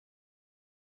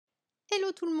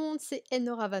Hello tout le monde, c'est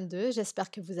Enora22, j'espère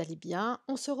que vous allez bien.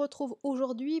 On se retrouve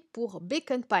aujourd'hui pour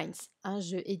Bacon Pines, un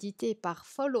jeu édité par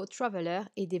Follow Traveler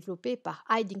et développé par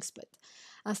Hiding Spot.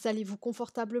 Installez-vous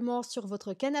confortablement sur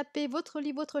votre canapé, votre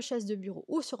lit, votre chaise de bureau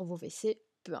ou sur vos WC,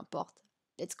 peu importe.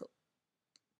 Let's go.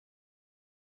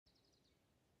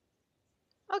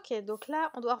 Ok, donc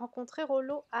là, on doit rencontrer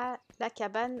Rollo à la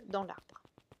cabane dans l'arbre.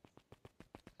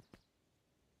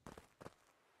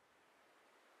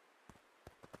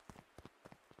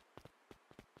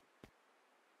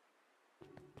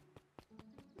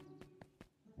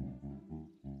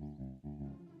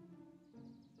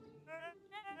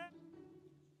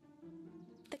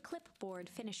 The clipboard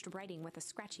finished writing with a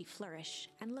scratchy flourish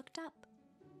and looked up.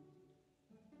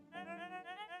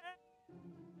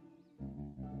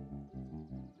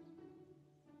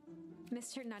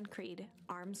 Mr. Nuncreed,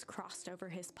 arms crossed over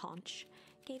his paunch,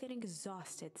 gave an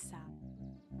exhausted sigh.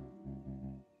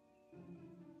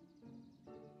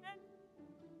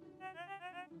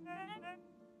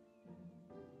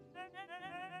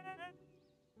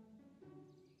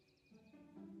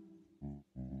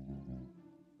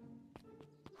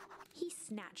 He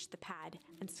snatched the pad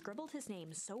and scribbled his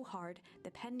name so hard the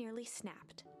pen nearly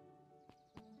snapped.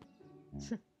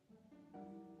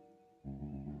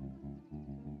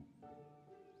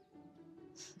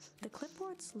 The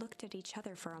clipboards looked at each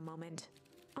other for a moment,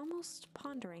 almost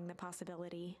pondering the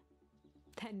possibility,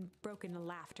 then broke into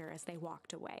laughter as they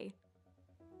walked away.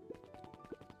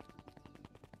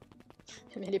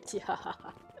 Mais les petits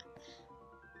hahaha.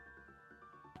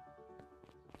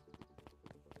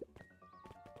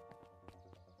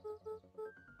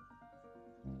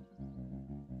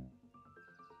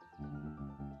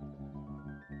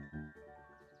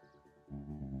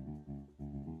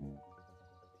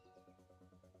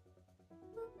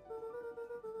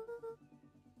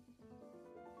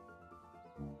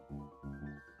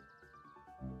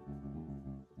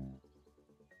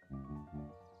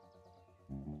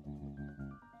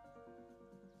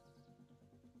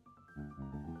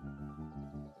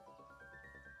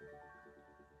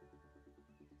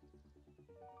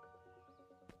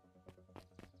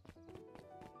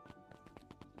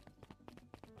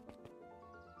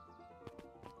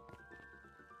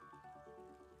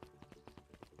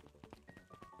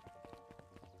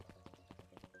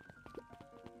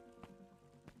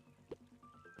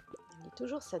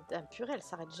 Toujours cette dame purée, elle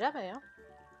s'arrête jamais, hein.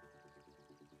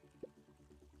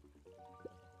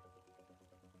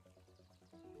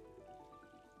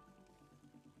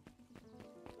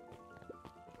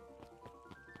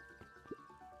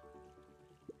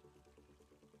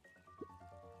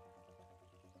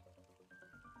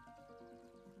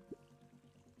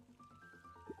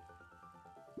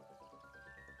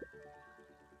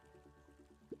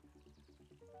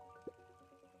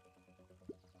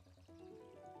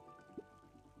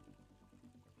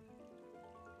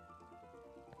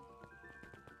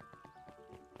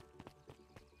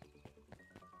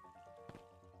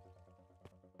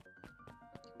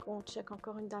 On check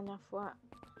encore une dernière fois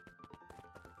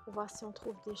pour voir si on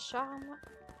trouve des charmes.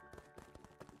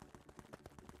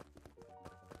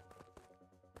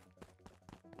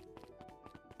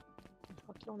 Je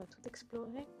crois que là on a tout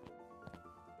exploré.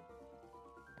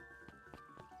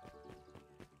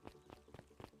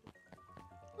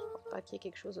 Je crois pas qu'il y ait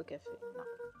quelque chose au café. Non.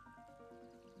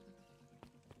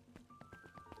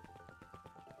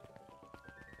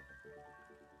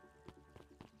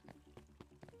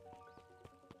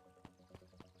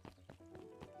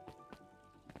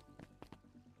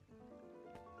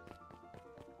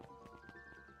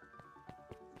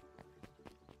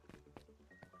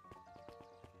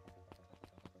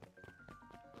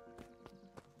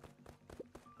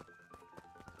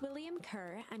 William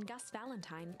Kerr and Gus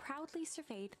Valentine proudly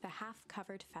surveyed the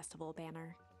half-covered festival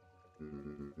banner.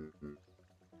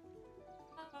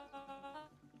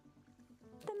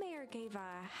 The mayor gave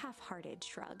a half-hearted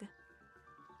shrug.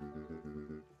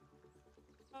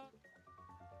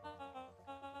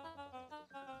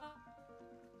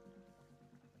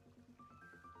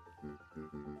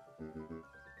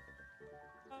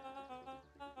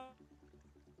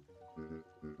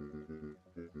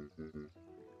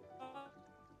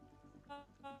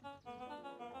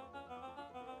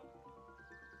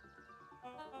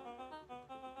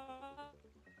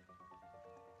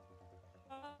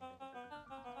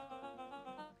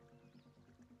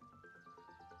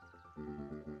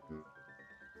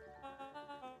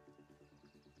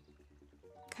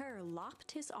 Kerr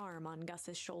lopped his arm on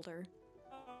Gus's shoulder.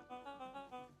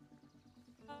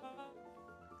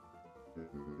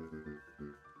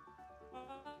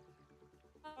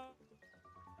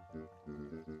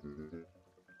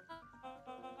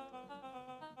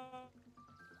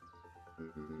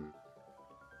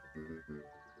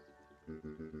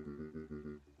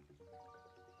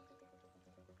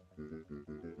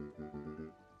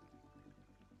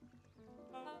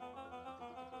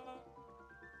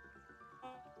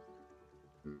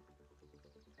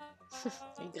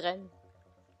 Les graines.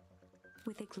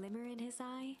 With a glimmer in his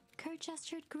eye, Kurt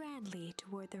gestured grandly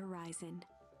toward the horizon.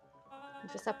 Il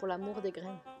fait ça pour l'amour des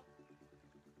graines.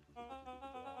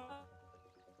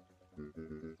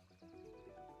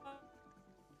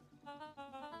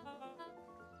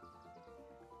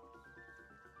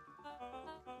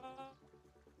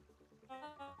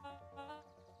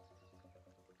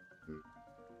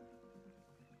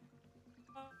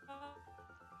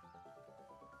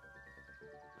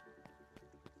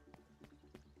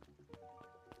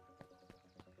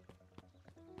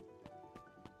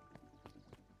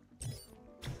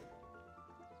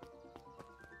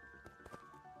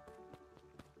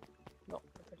 Bon,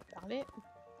 on peut lui parler.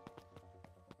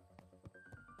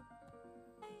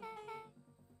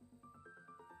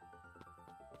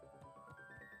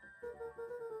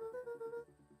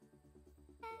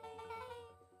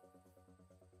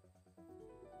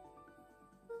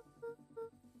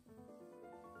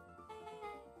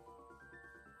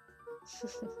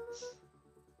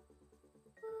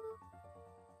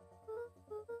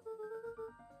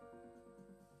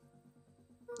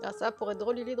 Ah, ça pourrait être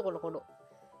drôle, il est drôle, Rollo.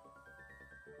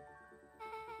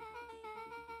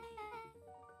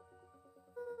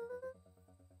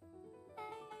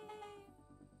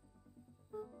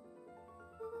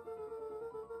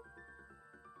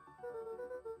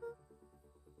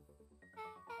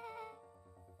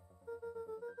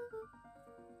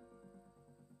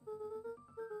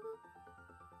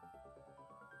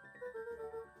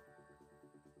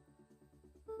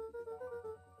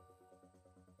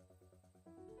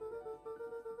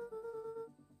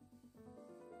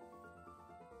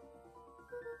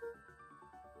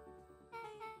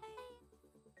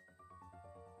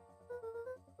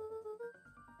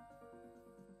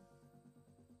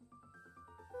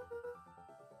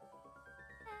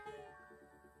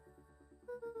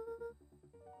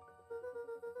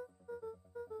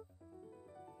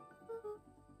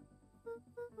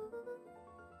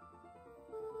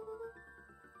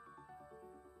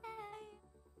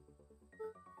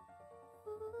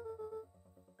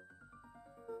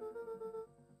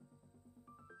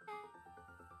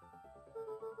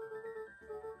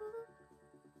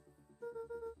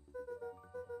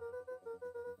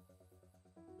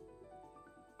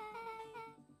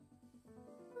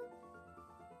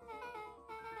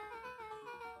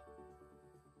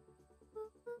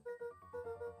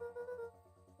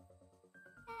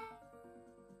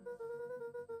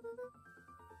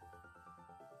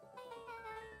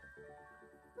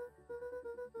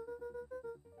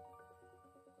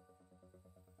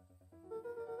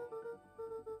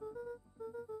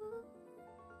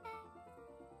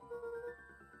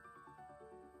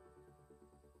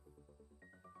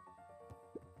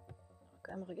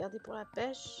 Quand même regarder pour la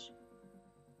pêche.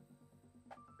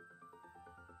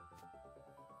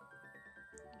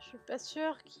 Je suis pas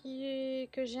sûre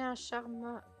que j'ai un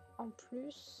charme en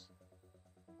plus.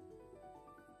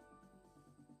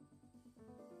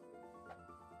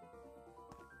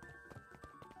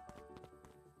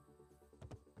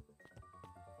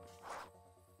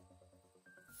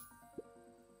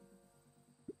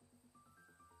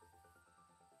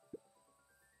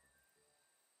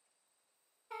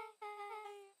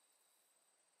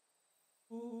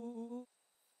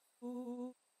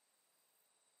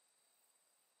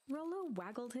 Rollo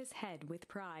waggled his head with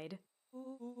pride.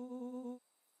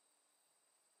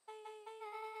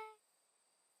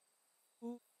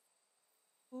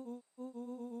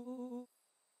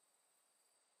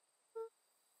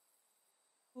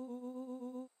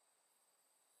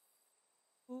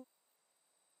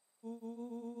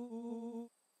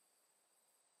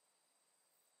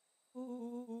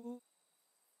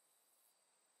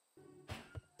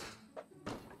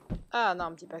 Ah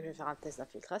non, me dis pas que je vais faire un test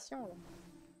d'infiltration là.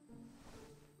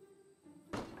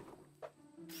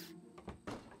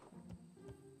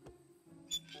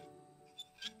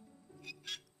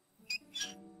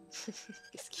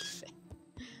 Qu'est-ce qu'il fait?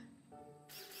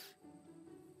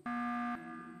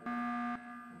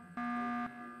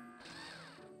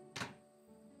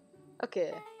 Ok.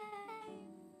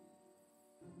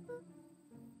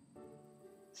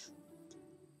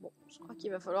 Bon, je crois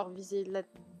qu'il va falloir viser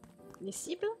les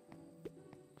cibles.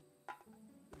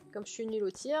 Comme je suis nulle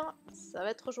au tir, ça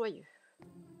va être joyeux.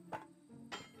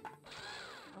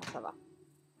 Non, ça va.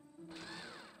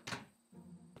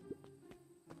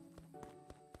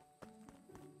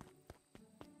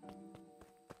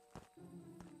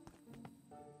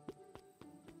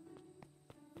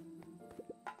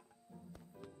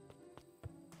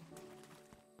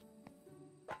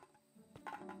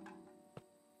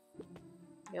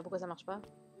 Mais pourquoi ça marche pas?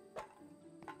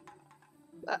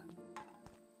 Ah.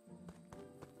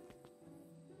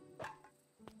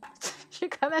 Je suis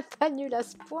quand même pas nulle à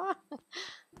ce point.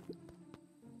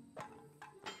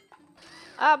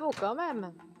 Ah bon, quand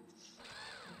même.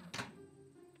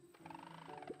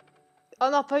 Oh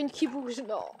non, pas une qui bouge,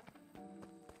 non.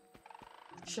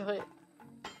 Purée.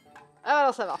 Ah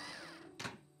non, ça va.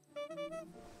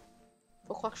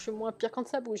 Faut croire que je suis moins pire quand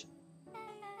ça bouge.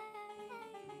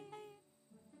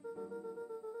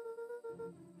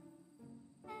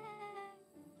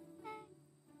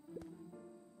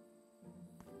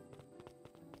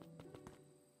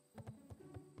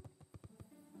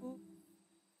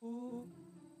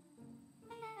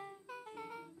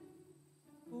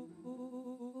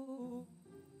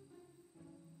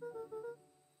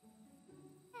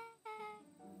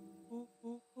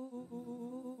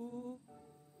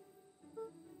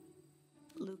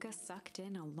 Luca sucked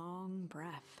in a long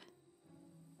breath.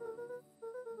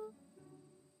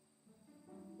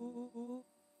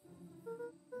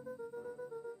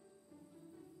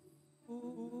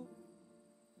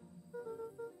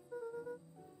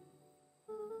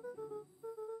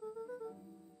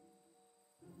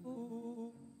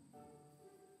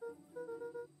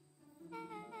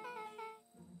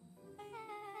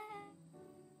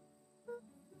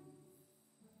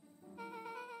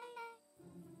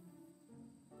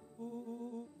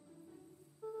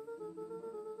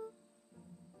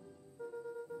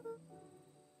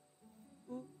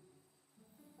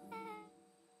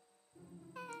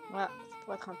 Voilà, ça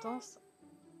pourrait être intense.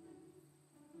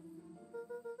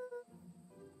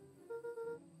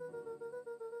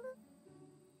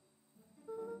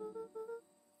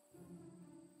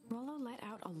 Rollo let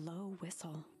out a low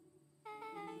whistle.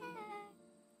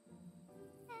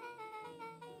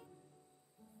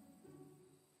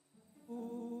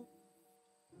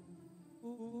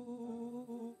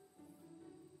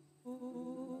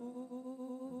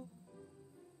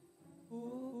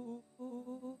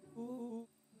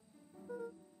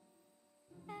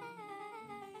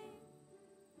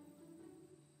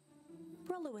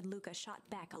 Rollo and Luca shot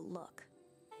back a look.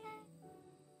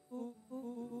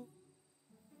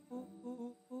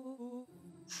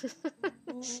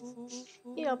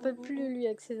 Il en peut plus, lui,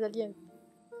 avec ses aliens.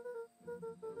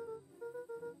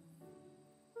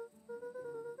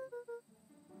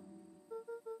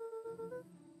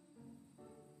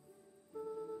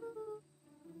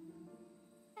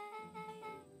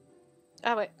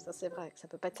 Ah ouais, ça c'est vrai, que ça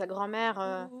peut pas être sa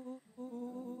grand-mère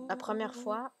la première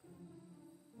fois.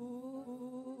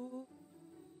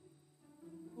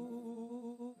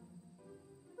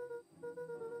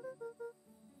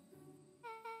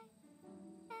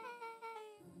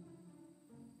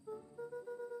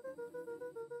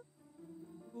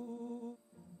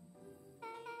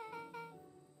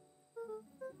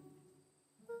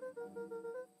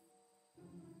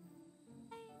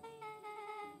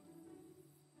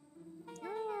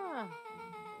 Ah.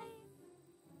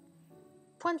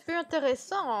 Point de vue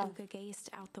intéressant. Luca gazed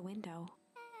out the window.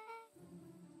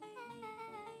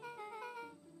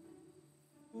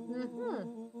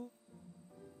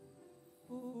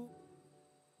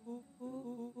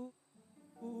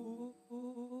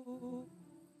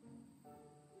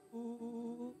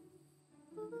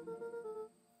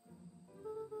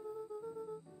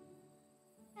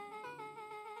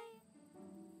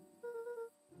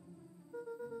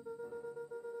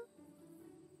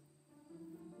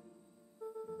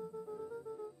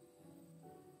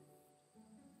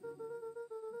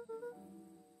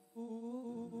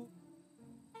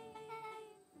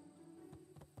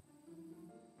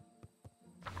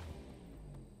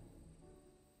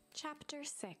 Chapter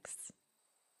 6.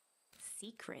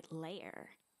 Secret Lair.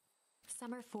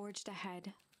 Summer forged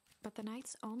ahead, but the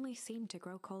nights only seemed to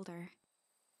grow colder.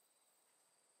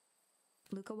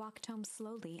 Luca walked home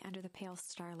slowly under the pale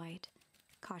starlight,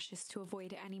 cautious to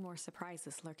avoid any more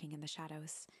surprises lurking in the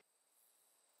shadows.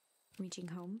 Reaching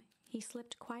home, he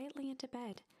slipped quietly into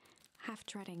bed, half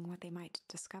dreading what they might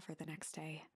discover the next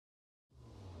day.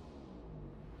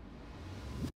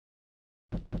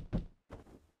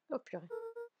 Oh purée.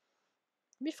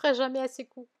 Lui ferait jamais assez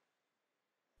coups.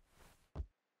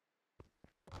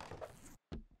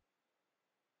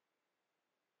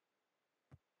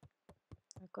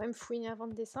 On va quand même fouiner avant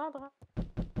de descendre.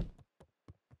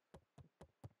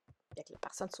 Bien que la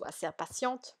personne soit assez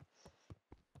impatiente.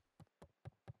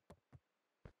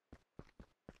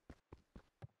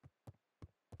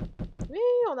 Oui,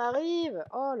 on arrive.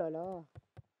 Oh là là.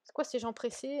 C'est quoi ces gens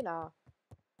pressés là?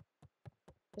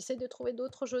 J'essaie de trouver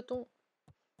d'autres jetons.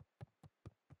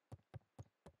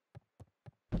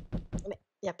 Mais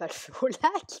il n'y a pas le feu au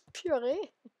lac,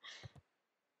 purée.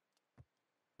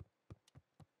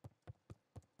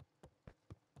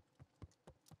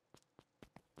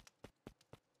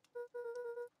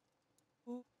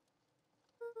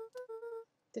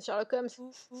 T'es Sherlock Holmes.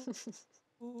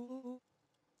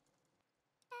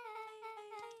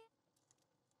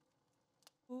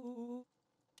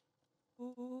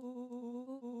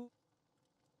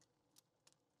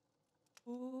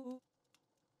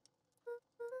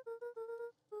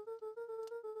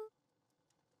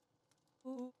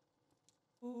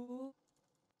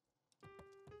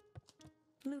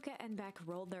 Luca and Beck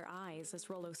rolled their eyes as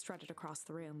Rollo strutted across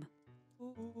the room.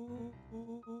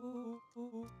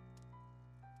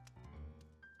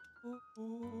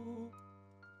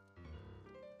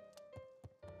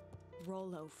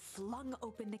 Rollo flung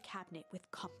open the cabinet with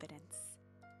confidence.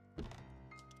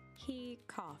 He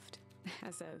coughed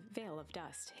as a veil of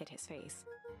dust hit his face.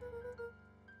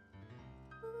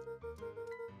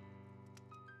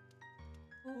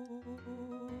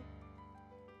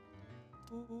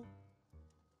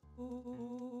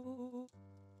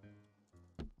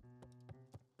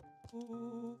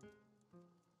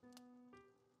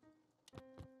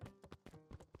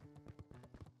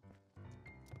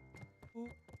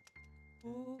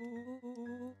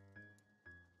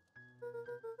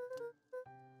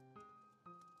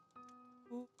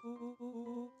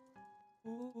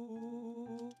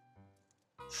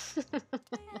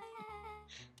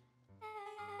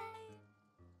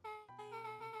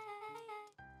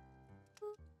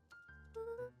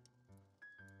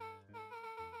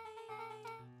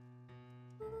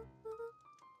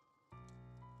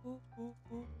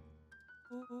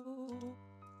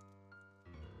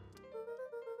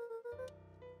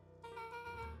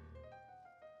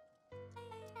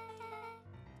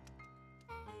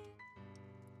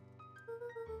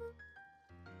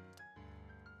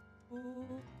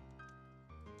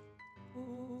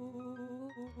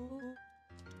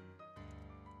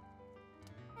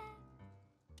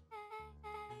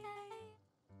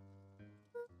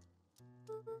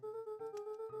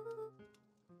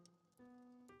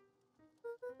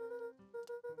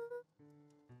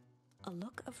 A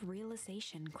look of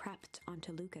realization crept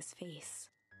onto Luca's face.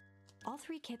 All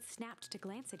three kids snapped to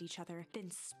glance at each other,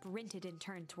 then sprinted in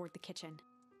turn toward the kitchen.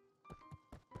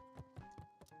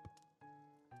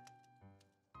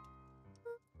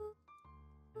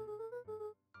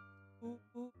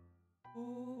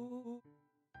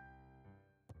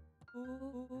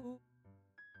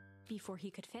 Before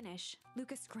he could finish,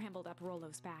 Luca scrambled up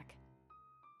Rollo's back.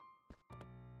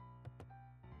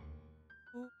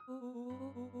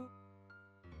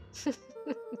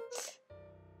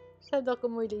 J'adore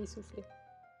comment il est essoufflé.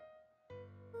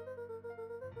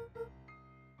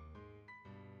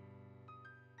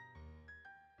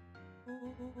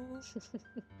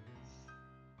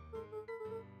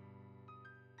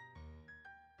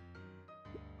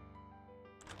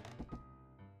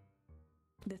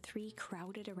 The three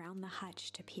crowded around the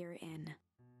hutch to peer in.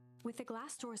 With the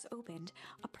glass doors opened,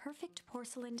 a perfect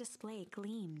porcelain display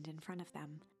gleamed in front of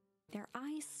them. Their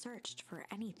eyes searched for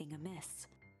anything amiss,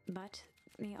 but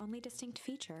the only distinct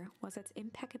feature was its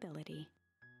impeccability.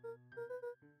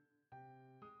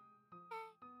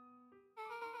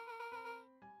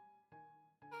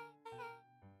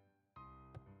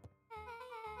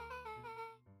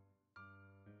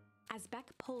 As Beck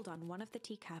pulled on one of the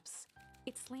teacups,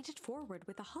 it slanted forward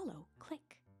with a hollow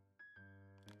click.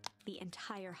 The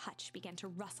entire hutch began to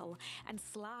rustle and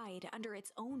slide under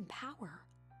its own power.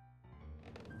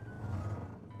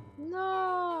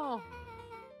 Non!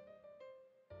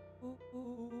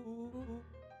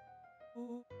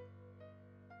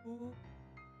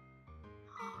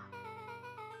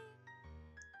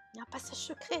 Il y a un passage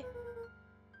secret.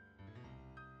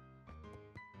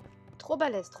 Trop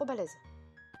balèze, trop balèze.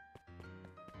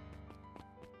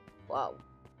 Waouh.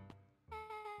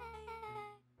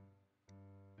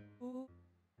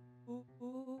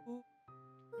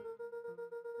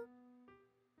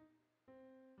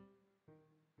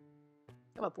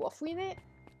 On va pouvoir fouiner.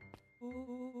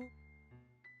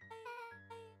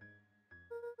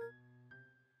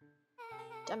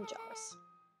 Jam jars.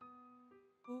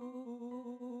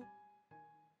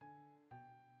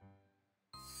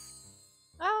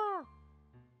 Ah!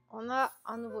 On a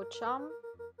un nouveau charme.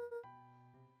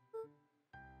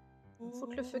 Il faut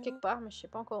que le feu quelque part, mais je sais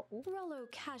pas encore où. Rollo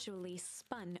casually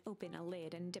spun open a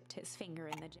lid and dipped his finger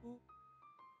in the jar.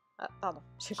 Ah, pardon,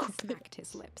 j'ai He coupé. smacked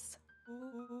his lips.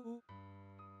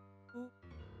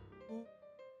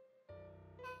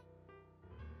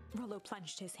 Rollo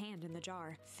plunged his hand in the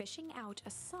jar, fishing out a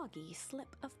soggy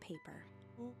slip of paper.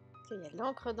 Ok, il y a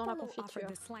l'encre dans la Rollo confiture. offered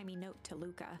the slimy note to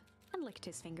Luca and licked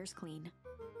his fingers clean.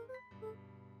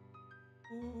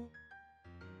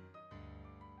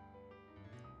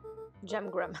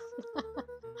 Jamgram.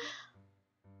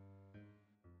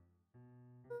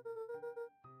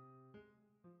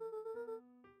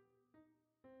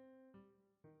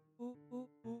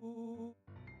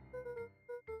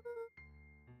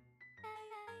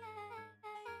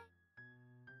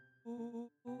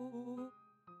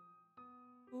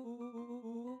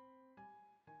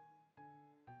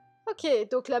 Ok,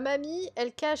 donc la mamie,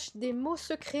 elle cache des mots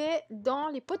secrets dans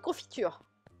les pots de confiture.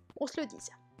 On se le dise.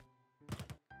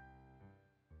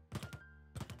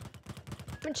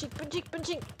 Punching, punching,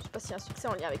 punching. Je sais pas s'il y a un succès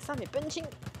en lien avec ça, mais punching.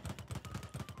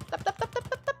 Tap, tap, tap, tap,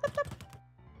 tap, tap, tap, tap.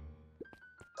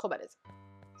 Trop balèze.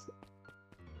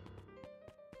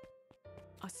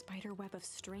 A spider web of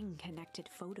string connected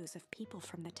photos of people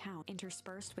from the town,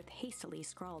 interspersed with hastily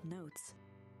scrawled notes.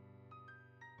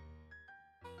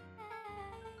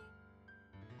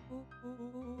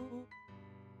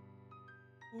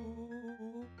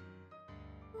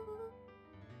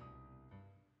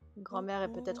 Grand-mère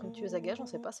est peut-être une tueuse à gages, on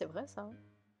sait pas, c'est vrai ça.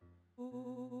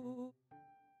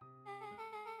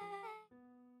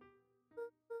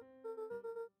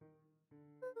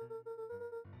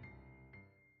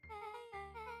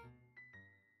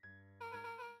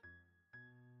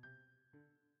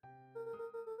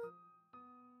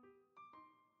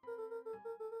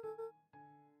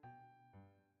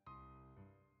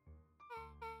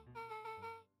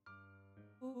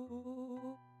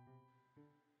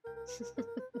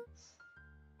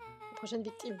 Prochaine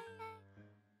victime.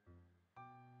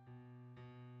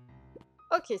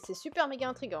 Ok, c'est super méga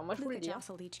intriguant, moi je vous le Luca dis.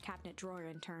 jostled each cabinet drawer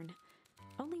in turn.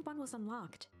 Only one was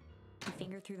unlocked. He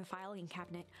fingered through the filing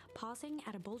cabinet, pausing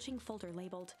at a bulging folder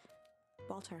labeled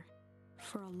Walter.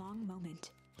 For a long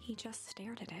moment, he just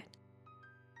stared at it.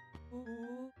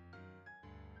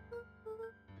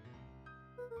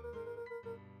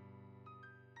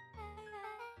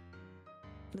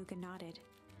 Luca nodded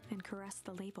and caressed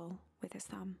the label with his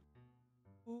thumb.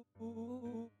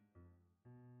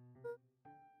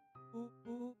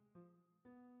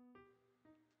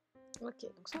 Ok,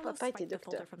 donc son Rollo papa était swiped the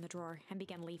docteur. folder from the drawer and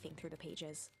began leafing through the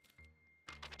pages.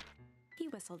 He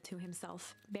whistled to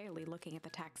himself, barely looking at the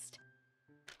text.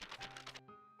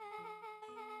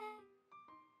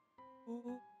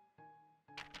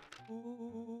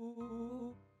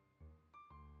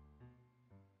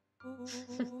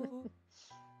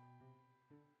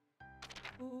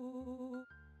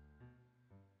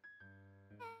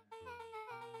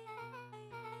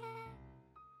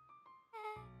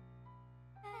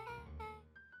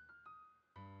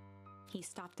 He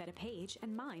stopped at a page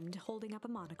and mimed, holding up a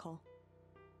monocle.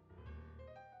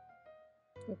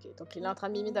 Ok, donc il est en train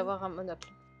de mimer d'avoir un monocle.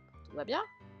 Tout va bien?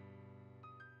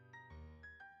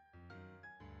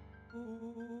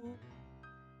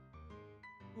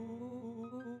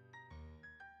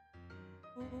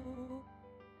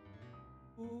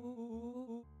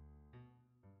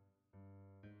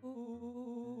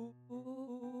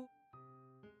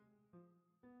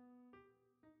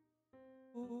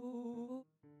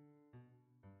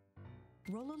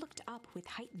 Rollo looked up with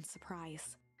heightened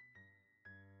surprise.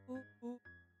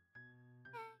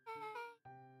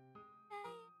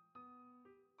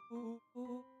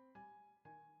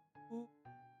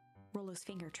 Rollo's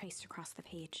finger traced across the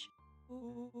page.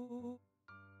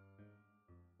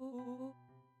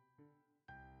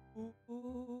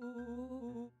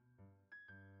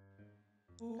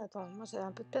 Attends, moi j'ai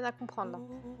un peu de peine à comprendre là.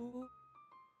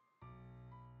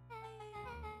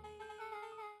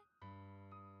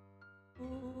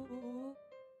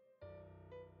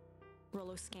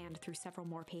 Rollo scanned through several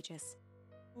more pages.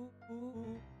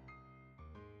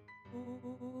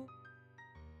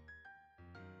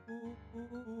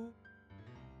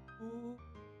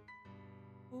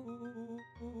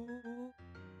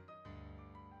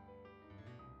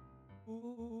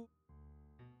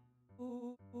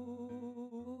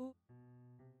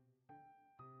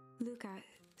 Luca,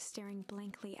 staring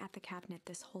blankly at the cabinet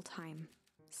this whole time,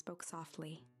 spoke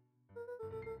softly.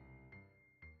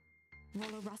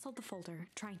 Rollo rustled the folder,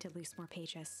 trying to loose more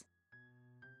pages.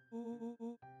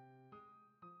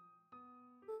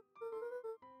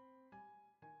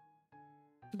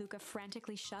 Luca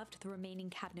frantically shoved the remaining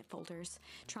cabinet folders,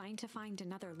 trying to find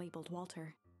another labeled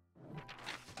Walter.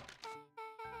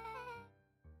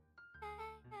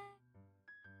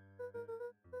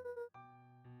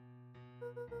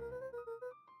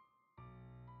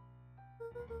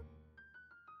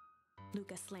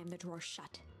 Luca slammed the drawer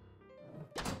shut.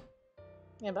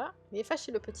 Eh ben, il est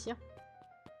fâché le petit. Hein.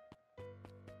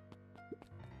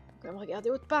 Faut quand même regarder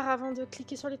autre part avant de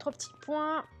cliquer sur les trois petits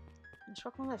points. Je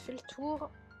crois qu'on a fait le tour.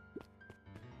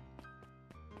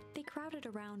 They crowded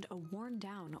around a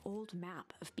worn-down old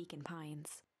map of Beacon Pines.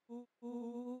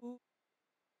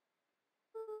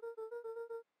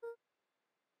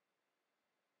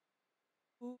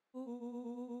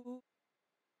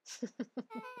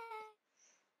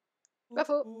 Pas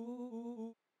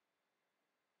faux.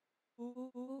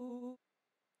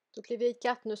 Toutes les vieilles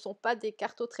cartes ne sont pas des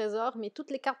cartes au trésor, mais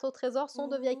toutes les cartes au trésor sont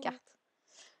de vieilles cartes.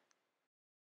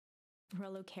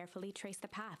 Rollo carefully traced the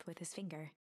path with his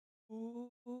finger.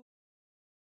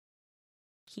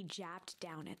 He jabbed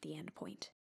down at the end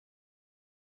point.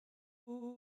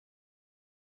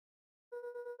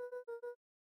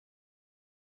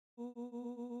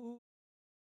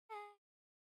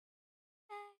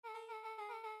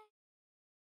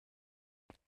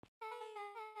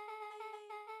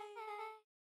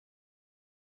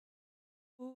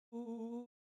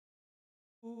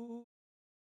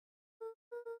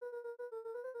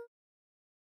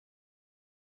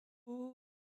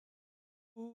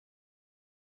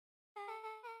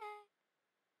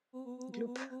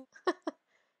 Gloop.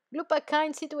 Gloop a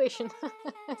kind situation.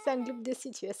 C'est un gloop de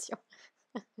situation.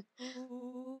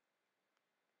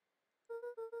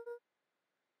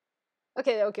 Ok.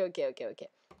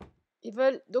 Ils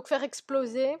veulent donc faire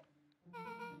exploser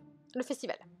le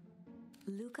festival.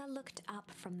 Luca looked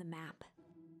up from the map.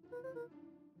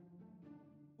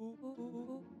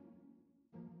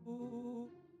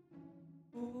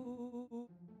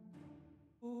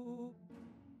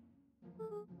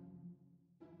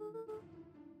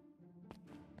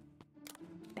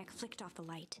 Beck flicked off the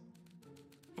light,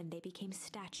 and they became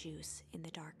statues in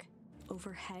the dark.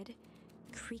 Overhead,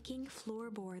 creaking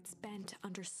floorboards bent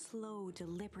under slow,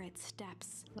 deliberate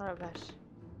steps. Oh la vache.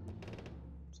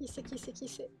 Qui c'est?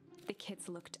 The kids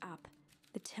looked up,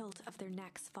 the tilt of their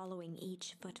necks following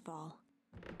each footfall.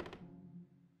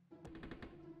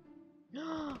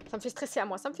 Oh, ça me fait stresser à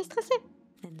moi, ça me fait stresser.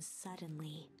 Then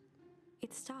suddenly,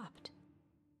 it stopped.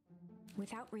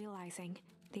 Without realizing,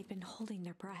 they'd been holding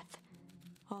their breath.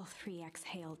 All three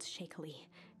exhaled shakily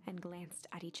and glanced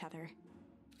at each other.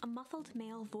 A muffled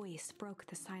male voice broke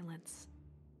the silence.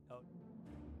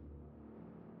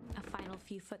 A final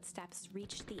few footsteps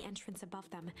reached the entrance above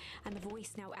them, and the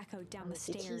voice now echoed down the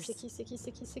stairs.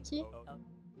 C'est qui?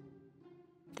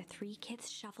 The three kids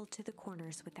shuffled to the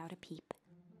corners without a peep.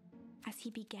 As he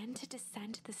began to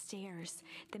descend the stairs,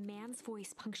 the man's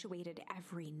voice punctuated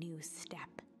every new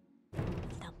step.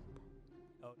 Thump.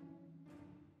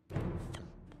 Thump.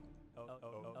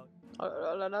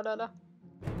 Oh là là.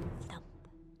 Thump.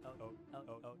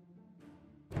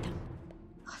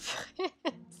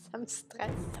 Ça me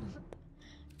stresse. Thump.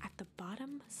 At the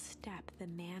bottom step, the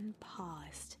man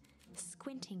paused,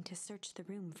 squinting to search the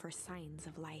room for signs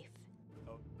of life.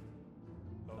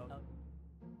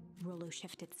 Rollo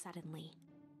shifted suddenly.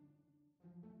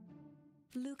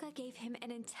 Luca gave him an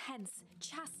intense,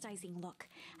 chastising look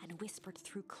and whispered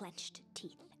through clenched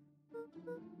teeth.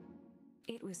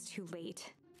 It was too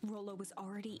late. Rollo was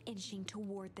already inching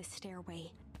toward the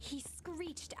stairway. He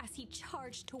screeched as he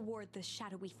charged toward the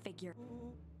shadowy figure.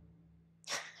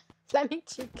 Flaming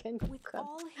chicken. With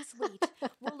all his weight,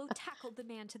 Rollo tackled the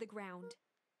man to the ground.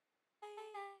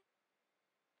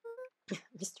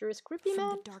 Mysterious creepy From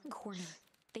man. the dark corner,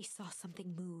 they saw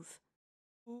something move.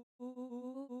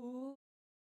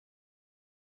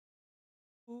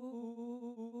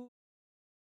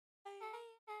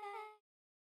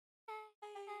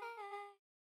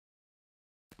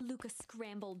 Luca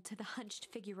scrambled to the hunched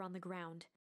figure on the ground.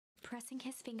 Pressing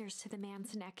his fingers to the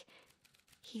man's neck,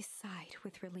 he sighed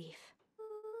with relief.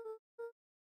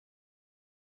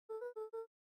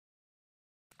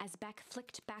 As Beck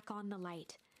flicked back on the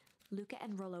light, Luca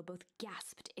and Rollo both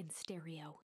gasped in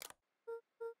stereo.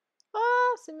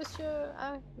 Oh, c'est monsieur...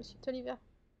 Ah, monsieur Tolliver.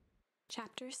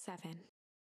 Chapter 7.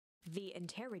 The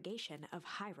Interrogation of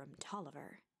Hiram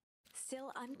Tolliver.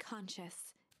 Still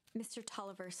unconscious, Mr.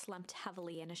 Tolliver slumped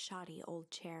heavily in a shoddy old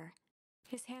chair.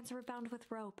 His hands were bound with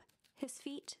rope, his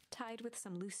feet tied with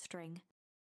some loose string.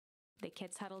 The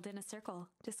kids huddled in a circle,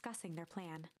 discussing their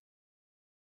plan.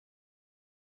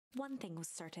 One thing was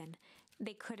certain,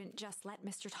 they couldn't just let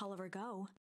Mr. Tolliver go.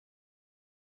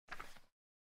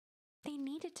 They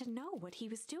needed to know what he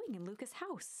was doing in Luca's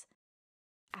house.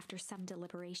 After some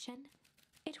deliberation,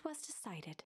 it was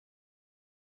decided.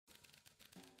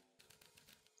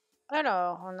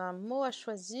 Alors, on a un mot à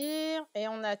choisir et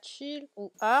on a chill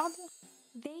ou hard.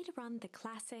 They'd run the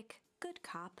classic good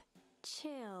cop,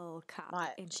 chill cop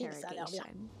Ouais, chill, ça a l'air bien.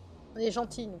 interrogation. On est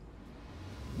gentils, nous.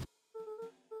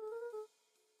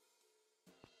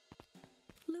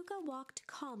 Luca walked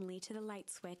calmly to the light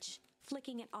switch,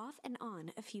 flicking it off and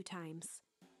on a few times.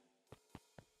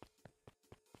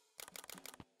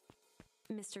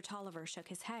 Mr. Tolliver shook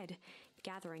his head,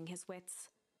 gathering his wits.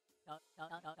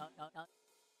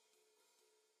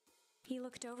 He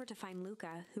looked over to find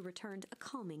Luca, who returned a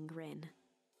calming grin.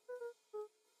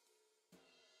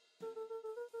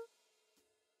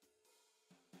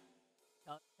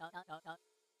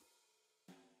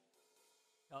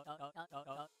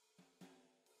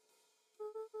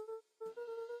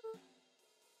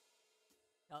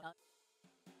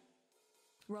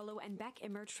 Rollo and Beck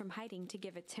emerged from hiding to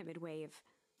give a timid wave.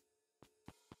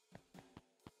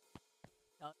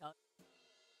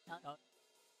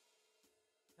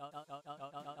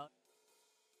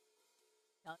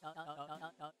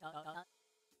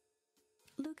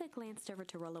 Luca glanced over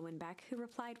to Rollo and Beck, who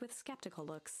replied with skeptical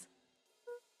looks.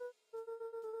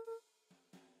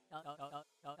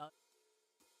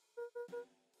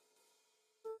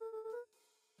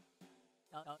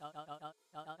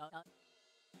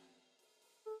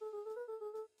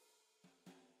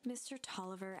 Mr.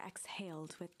 Tolliver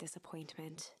exhaled with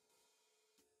disappointment.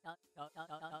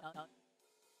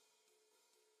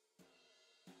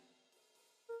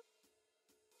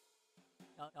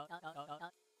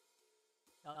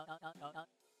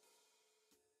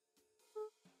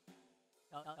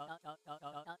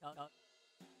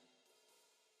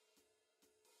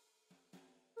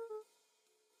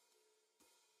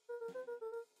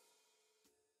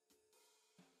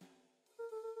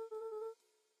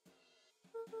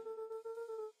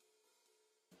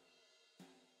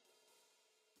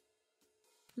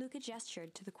 Luca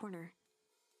gestured to the corner.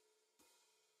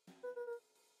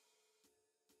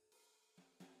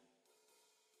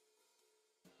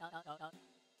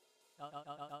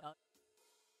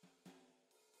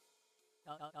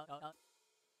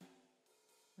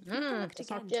 Luca looked Ça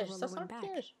sent le again to piège, ça Rollo sent le and Beck.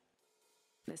 piège.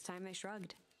 This time they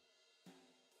shrugged.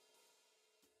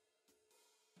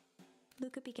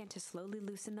 Luca began to slowly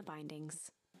loosen the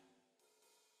bindings.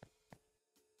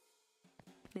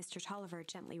 Mr. Tolliver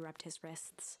gently rubbed his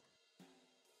wrists.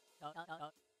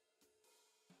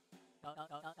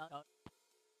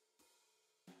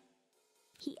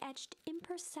 He edged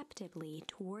imperceptibly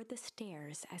toward the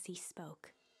stairs as he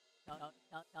spoke.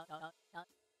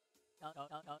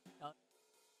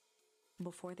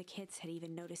 Before the kids had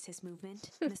even noticed his movement,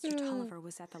 Mr. Tolliver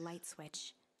was at the light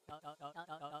switch.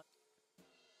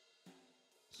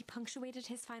 He punctuated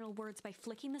his final words by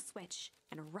flicking the switch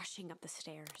and rushing up the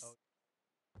stairs.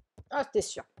 Ah, c'était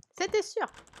sûr. C'était sûr.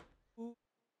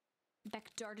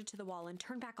 Beck darted to the wall and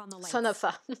turned back on the lights. Son of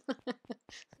a.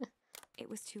 It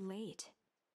was too late.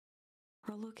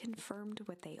 Rollo confirmed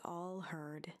what they all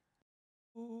heard.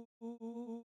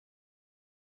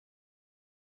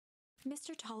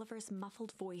 Mr. Tolliver's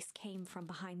muffled voice came from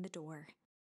behind the door.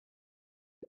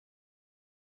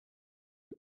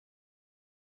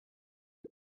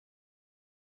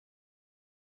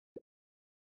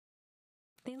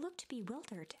 They looked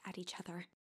bewildered at each other.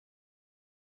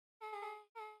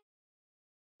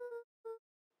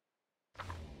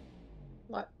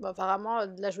 Ouais, bah apparemment,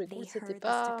 de la jouer They cool, c'était heard the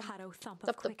pas staccato thump top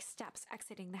of top. quick steps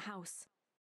exiting the house.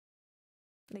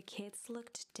 The kids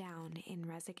looked down in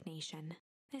resignation.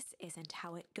 This isn't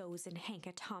how it goes in Hank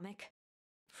Atomic.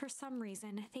 For some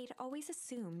reason, they'd always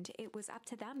assumed it was up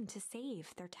to them to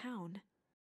save their town.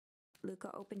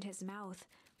 Luca opened his mouth,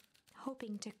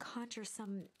 hoping to conjure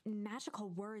some magical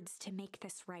words to make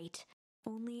this right.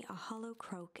 Only a hollow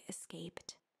croak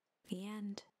escaped. The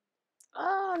end.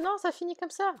 Ah non, ça finit comme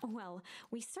ça. Well,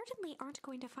 we certainly aren't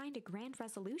going to find a grand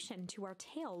resolution to our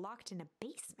tale locked in a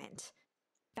basement.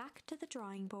 Back to the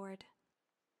drawing board.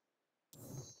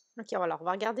 Ok, voilà, on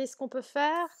va regarder ce qu'on peut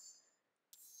faire.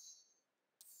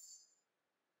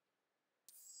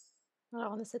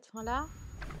 Alors, on a cette fin-là.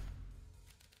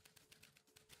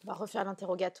 On va refaire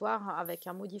l'interrogatoire avec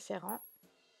un mot différent.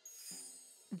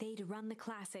 They'd run the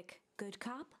classic good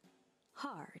cop,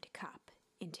 hard cop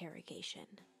interrogation.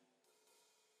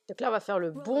 Donc là, on va faire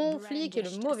le Rollo bon flic et le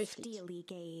brandished a mauvais flic. steely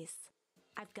gaze.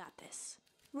 I've got this.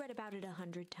 Read about it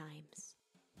 100 times.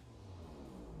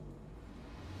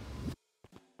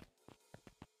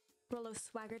 Rollo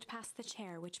swaggered past the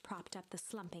chair which propped up the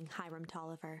slumping Hiram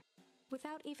Tolliver.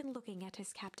 Without even looking at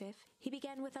his captive, he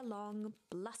began with a long,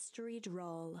 blustery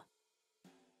drawl.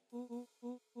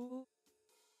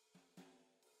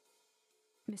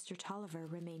 Mr. Tolliver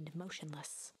remained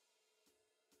motionless.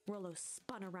 Rollo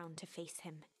spun around to face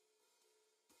him.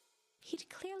 He'd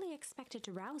clearly expected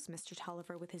to rouse Mr.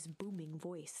 Tolliver with his booming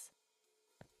voice.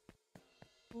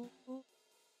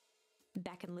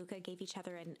 Beck and Luca gave each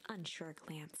other an unsure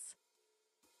glance.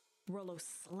 Rollo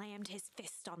slammed his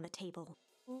fist on the table.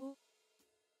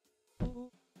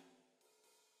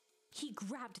 He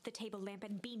grabbed the table lamp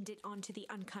and beamed it onto the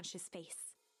unconscious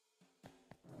face.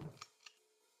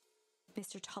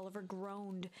 Mr. Tolliver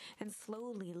groaned and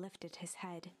slowly lifted his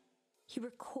head. He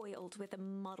recoiled with a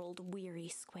muddled, weary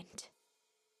squint.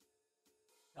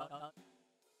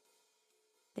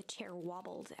 The chair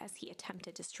wobbled as he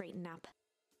attempted to straighten up.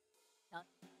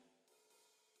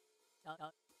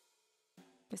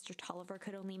 Mr. Tolliver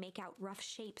could only make out rough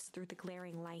shapes through the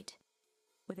glaring light.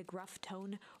 With a gruff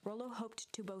tone, Rollo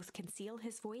hoped to both conceal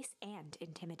his voice and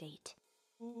intimidate.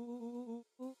 The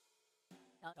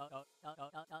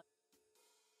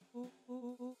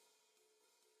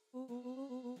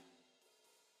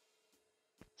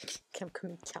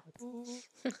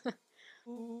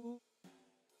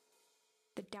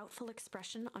doubtful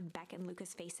expression on Beck and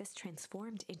Luca's faces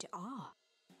transformed into awe.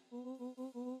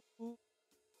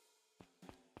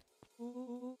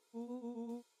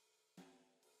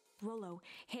 Rollo,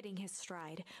 hitting his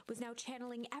stride, was now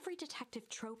channeling every detective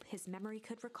trope his memory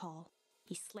could recall.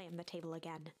 He slammed the table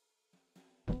again.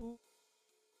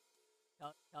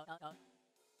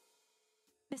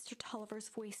 Mr. Tolliver's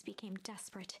voice became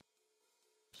desperate.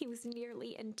 He was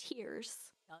nearly in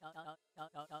tears.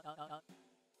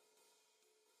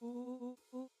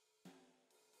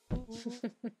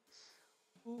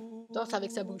 Danse avec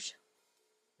sa bouche.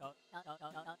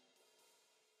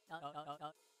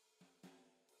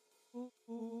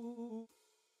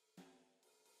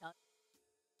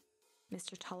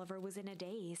 Mr. Tolliver was in a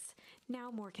daze,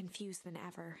 now more confused than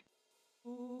ever.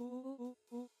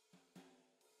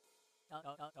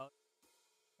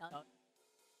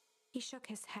 He shook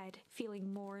his head,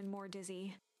 feeling more and more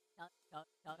dizzy.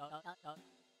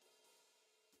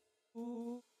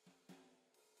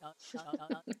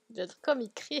 D'être comme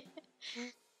il crie.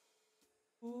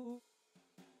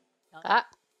 Ah!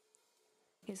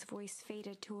 His voice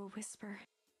faded to a whisper.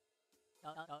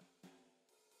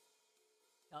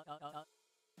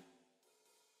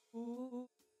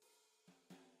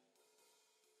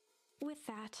 With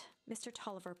that, Mr.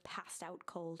 Tolliver passed out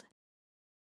cold.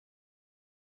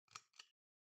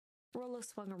 Rollo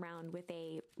swung around with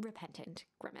a repentant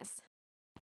grimace.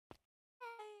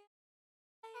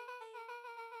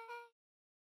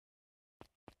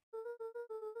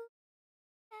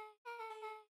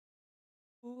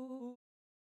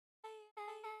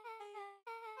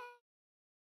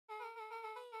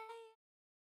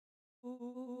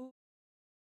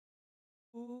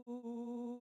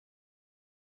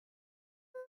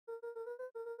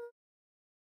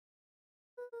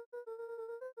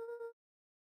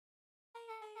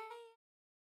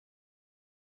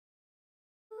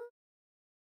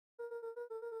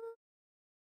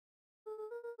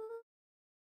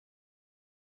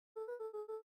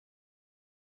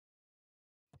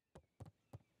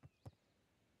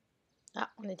 Ah,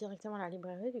 on est directement à la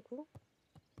librairie du coup.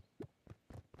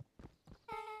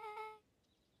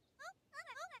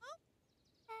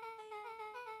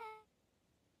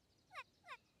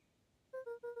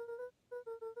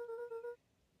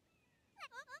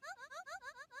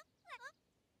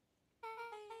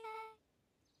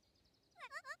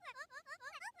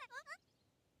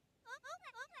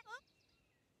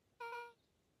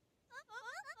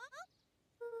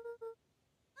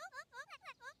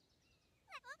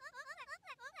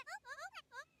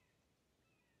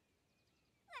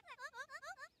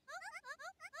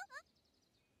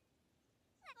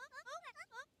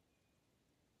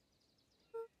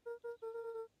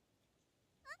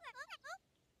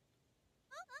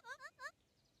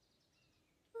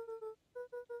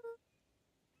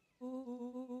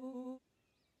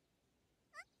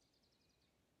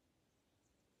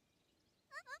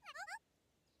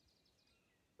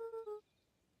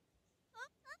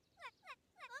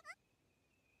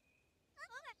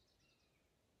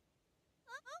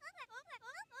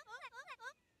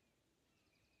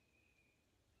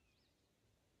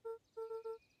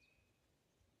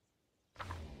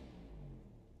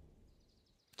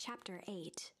 Chapter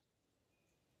 8.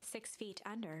 6 feet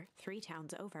under, 3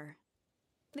 towns over.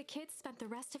 The kids spent the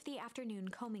rest of the afternoon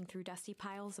combing through dusty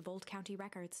piles of old county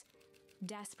records,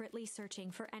 desperately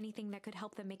searching for anything that could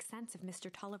help them make sense of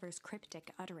Mr. Tolliver's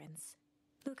cryptic utterance.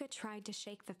 Luca tried to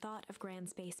shake the thought of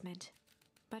Gran's basement,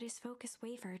 but his focus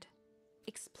wavered.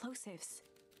 Explosives,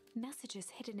 messages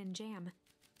hidden in jam,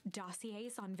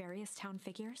 dossiers on various town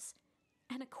figures,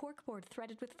 and a corkboard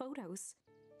threaded with photos.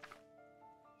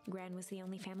 Gran was the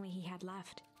only family he had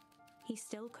left. He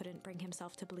still couldn't bring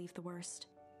himself to believe the worst.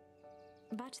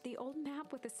 But the old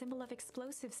map with the symbol of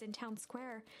explosives in town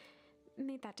square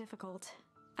made that difficult.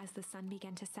 As the sun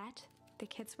began to set, the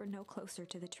kids were no closer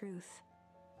to the truth.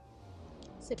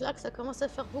 C'est clair que ça commence à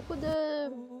faire beaucoup de...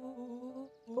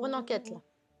 pour une enquête là.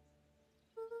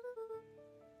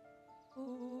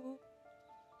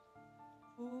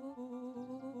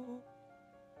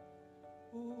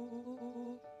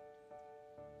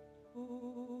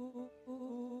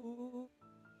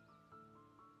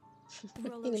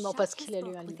 Il est mort parce qu'il a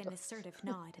lu un livre. With an assertive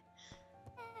nod.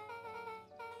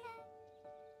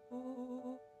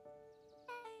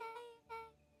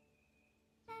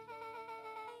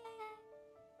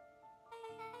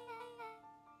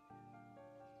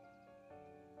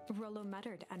 Rollo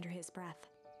muttered under his breath.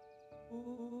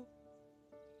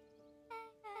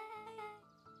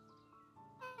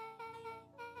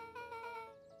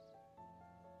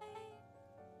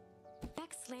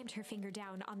 Beck slammed her finger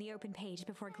down on the open page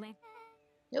before glancing.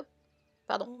 Nope.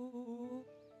 Pardon.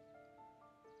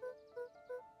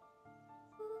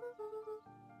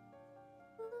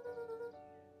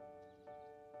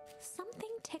 Something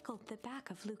tickled the back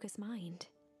of Luca's mind.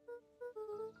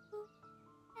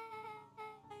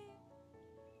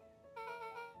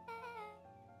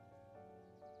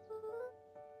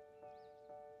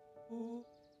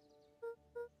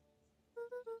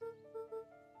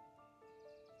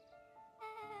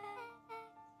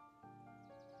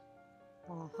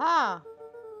 Ah.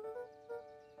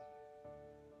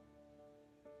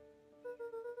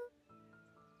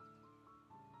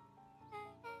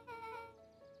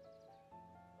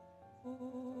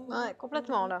 Ouais,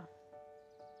 complètement là.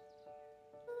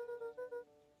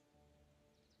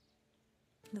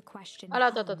 The question Ah là,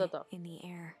 attends, hung attends. in the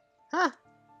air. Ah.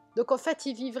 Donc en fait,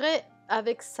 il vivrait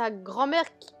avec sa grand-mère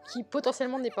qui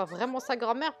potentiellement n'est pas vraiment sa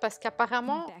grand-mère parce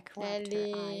qu'apparemment, Beck elle rubbed her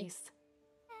est eyes.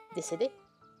 décédée.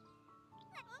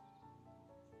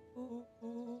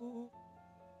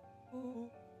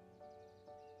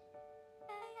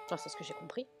 Enfin, c'est ce que j'ai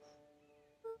compris.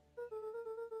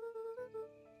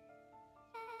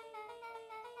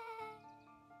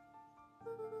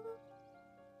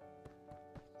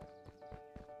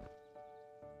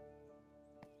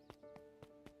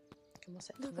 Commence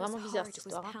à être vraiment bizarre cette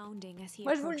histoire. Hein.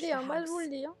 Moi je vous le dis, hein, moi je vous le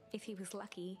dis. Hein. If he was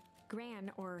lucky,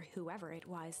 Gran, or whoever it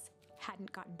was,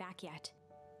 hadn't gotten back yet.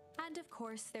 And of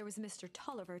course, there was Mr.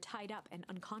 Tolliver tied up and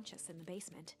unconscious in the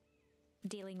basement.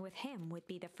 Dealing with him would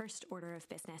be the first order of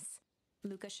business.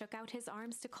 Luca shook out his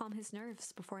arms to calm his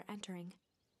nerves before entering.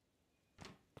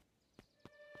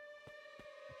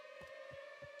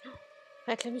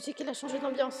 Avec la musique, il a changé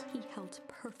d'ambiance. He held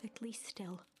perfectly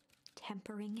still,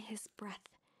 tempering his breath,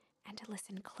 and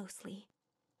listened closely.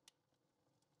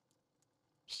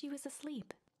 She was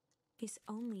asleep. His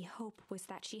only hope was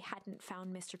that she hadn't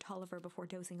found Mr. Tolliver before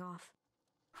dozing off.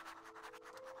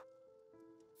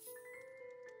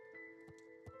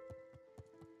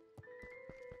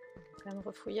 On va quand même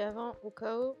refouiller avant, au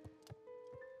cas où.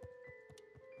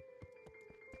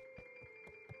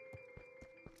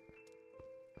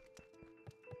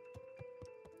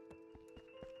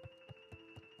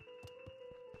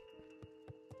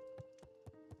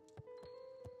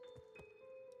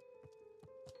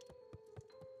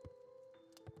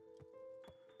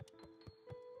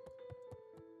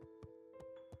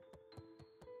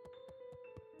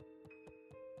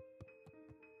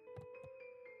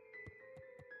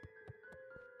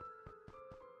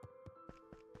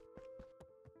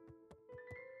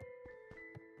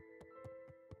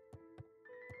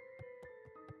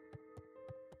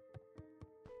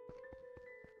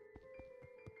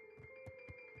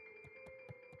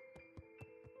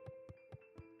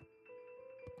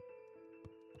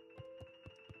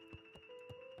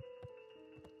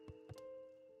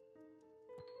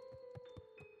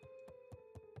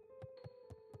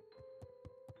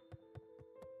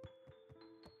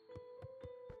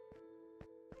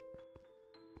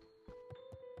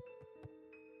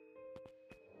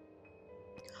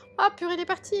 Ah, purée, il est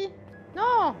parti.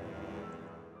 Non.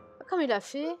 Comme il a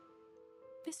fait.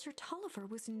 Mr. Tolliver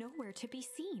was nowhere to be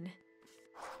seen.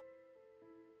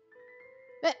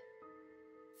 Mais...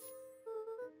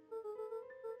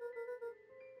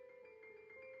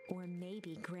 Or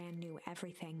maybe Gran knew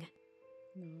everything.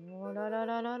 Oh là là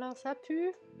là là là, ça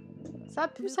pue. Ça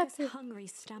pue, ça Luca's pue. hungry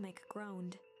stomach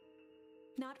groaned.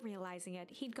 Not realizing it,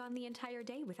 he'd gone the entire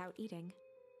day without eating.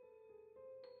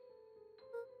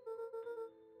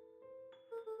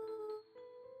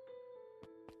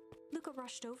 Luca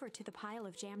rushed over to the pile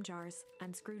of jam jars,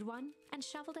 unscrewed one, and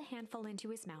shoveled a handful into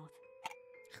his mouth.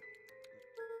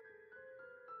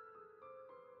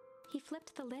 He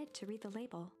flipped the lid to read the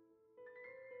label.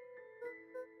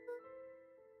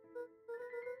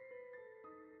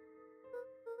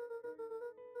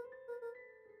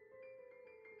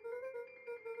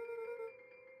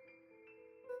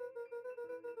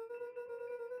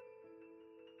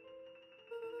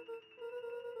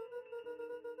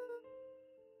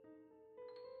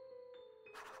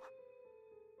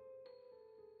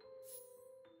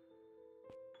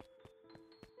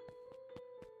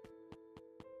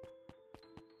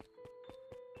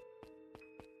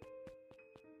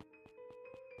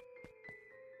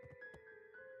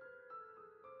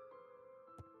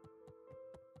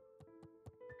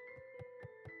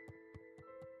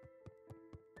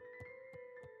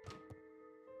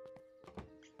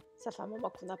 Ça fait un moment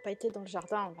qu'on n'a pas été dans le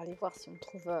jardin. On va aller voir si on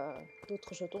trouve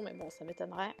d'autres jetons, mais bon, ça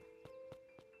m'étonnerait.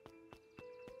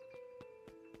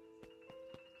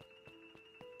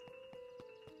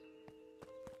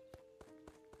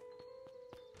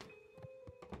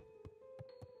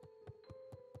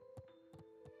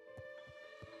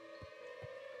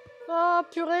 Oh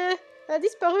purée, elle a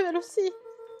disparu elle aussi.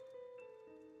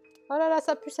 Oh là là,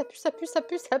 ça pue, ça pue, ça pue, ça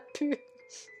pue, ça pue.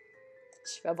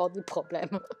 Je vais avoir des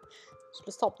problèmes. Je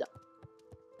le sens bien.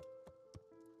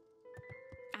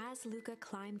 As Luca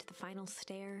climbed the final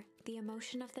stair, the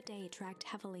emotion of the day dragged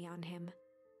heavily on him.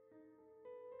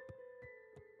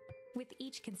 With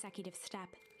each consecutive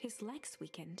step, his legs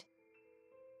weakened.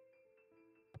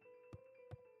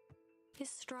 His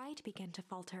stride began to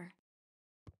falter.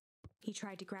 He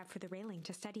tried to grab for the railing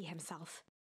to steady himself.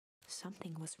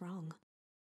 Something was wrong.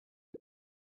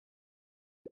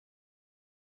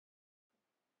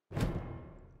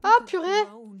 Ah Luca purée,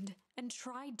 groaned and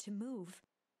tried to move.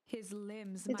 His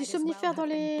limbs il y a du might as well somnifère have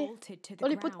been bolted to the dans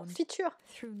les pots de ground. confiture.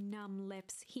 Through numb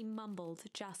lips, he mumbled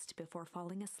just before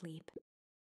falling asleep.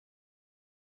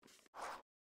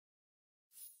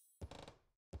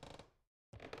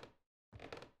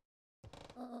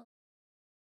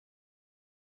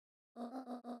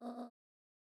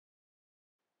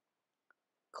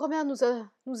 Grand-mère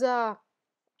nous a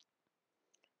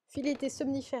filé des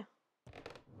somnifères.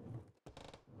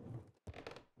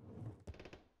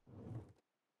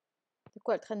 C'est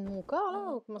quoi, elle traîne mon corps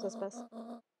là ou comment ça se passe?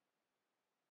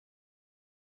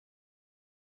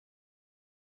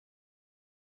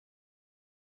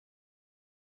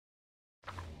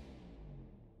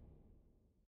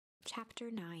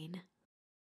 Chapter 9.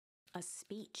 A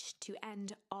speech to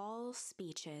end all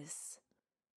speeches.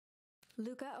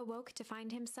 Luca awoke to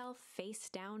find himself face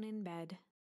down in bed.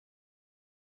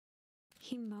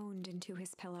 He moaned into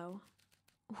his pillow.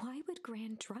 Why would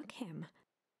Gran drug him?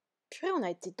 Purée, on a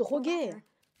été drogués. Or rather,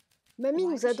 Mamie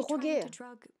why nous a was she trying drogués. to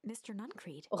drug Mr.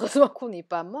 Nuncreed? Heureusement qu'on n'est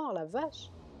pas mort, la vache.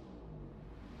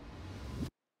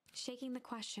 Shaking the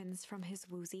questions from his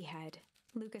woozy head,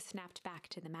 Luca snapped back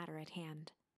to the matter at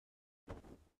hand.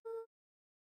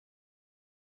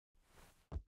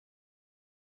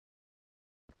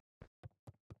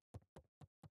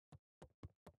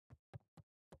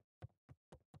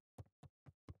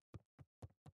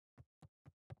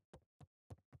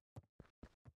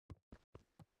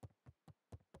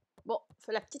 Bon, on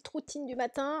fait la petite routine du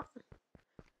matin.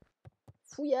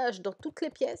 Fouillage dans toutes les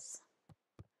pièces.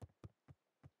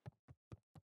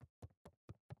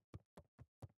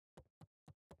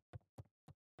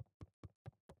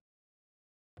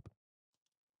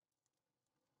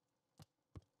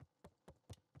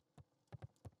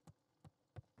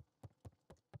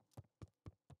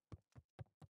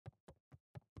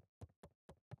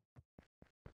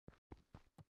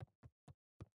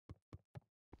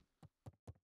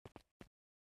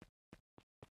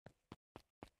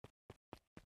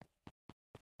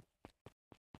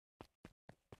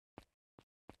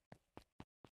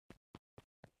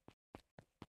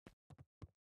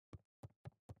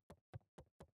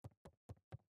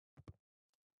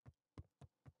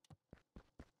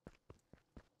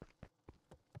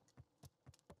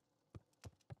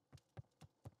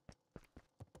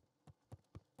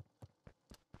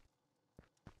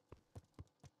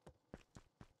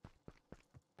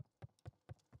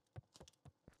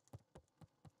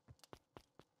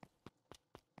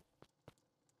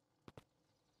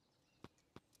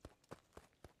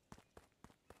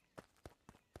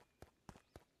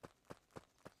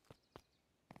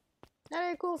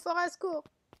 Allez, cours, Forest, cours.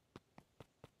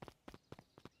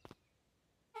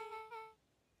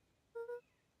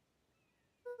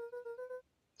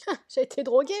 J'ai été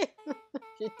droguée.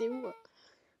 J'étais où?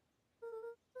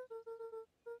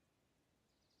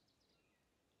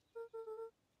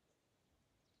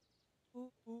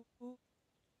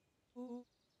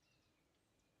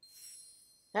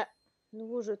 Ah,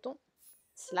 nouveau jeton.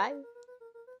 Slime.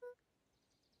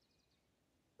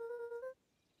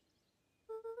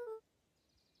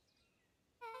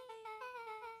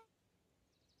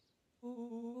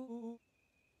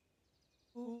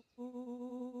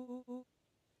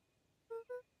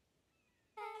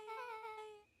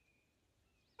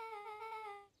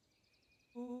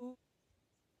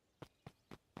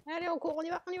 Allez, on court, on y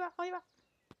va, on y va, on y va.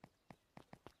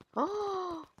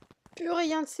 Oh, purée, il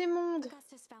y a un de ces mondes.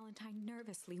 Augustus Valentine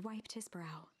nervously wiped his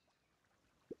brow.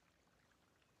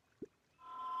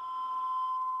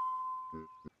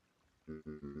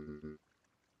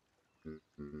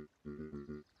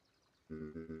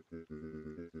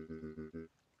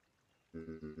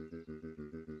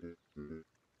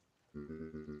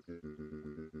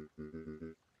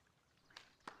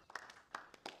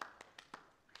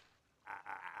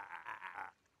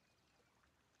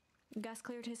 Gus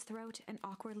cleared his throat and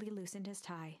awkwardly loosened his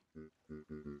tie.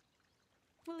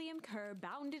 William Kerr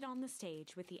bounded on the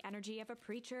stage with the energy of a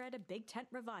preacher at a big tent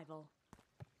revival.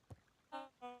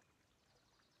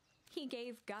 He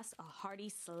gave Gus a hearty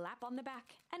slap on the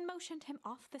back and motioned him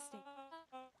off the stage.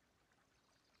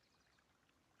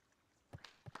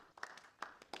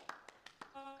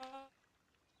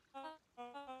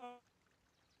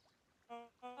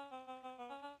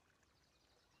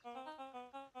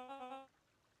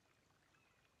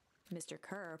 Mr.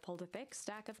 Kerr pulled a thick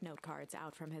stack of note cards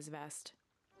out from his vest.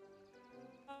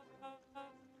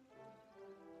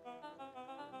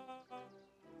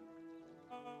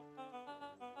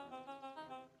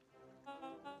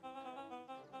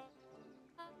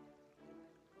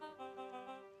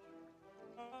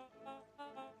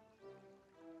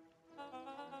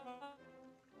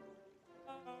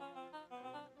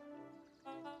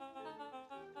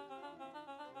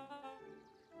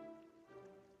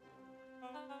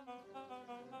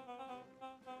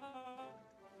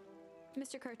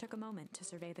 Mr. Kerr took a moment to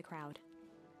survey the crowd.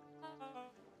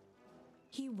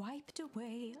 He wiped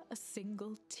away a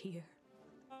single tear.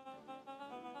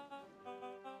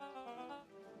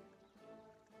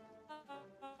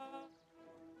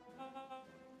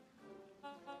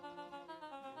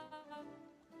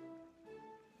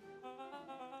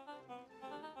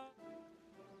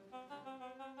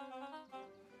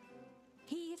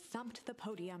 He thumped the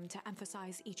podium to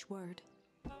emphasize each word.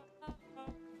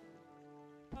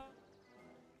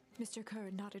 Mr. Kerr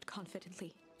nodded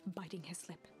confidently, biting his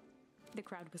lip. The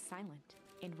crowd was silent,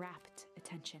 in rapt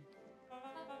attention.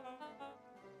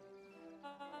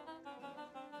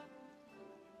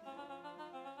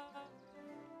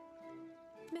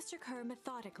 Mr. Kerr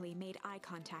methodically made eye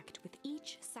contact with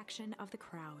each section of the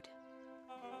crowd.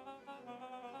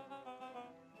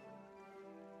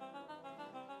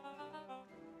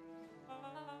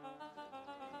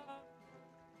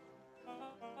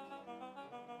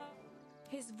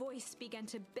 His voice began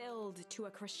to build to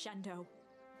a crescendo.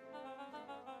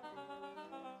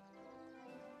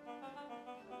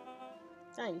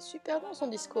 Ah, il est super long son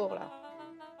discours là.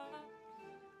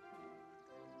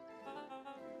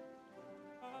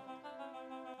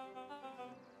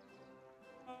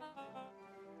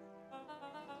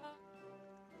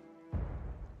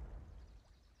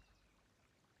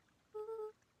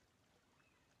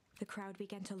 The crowd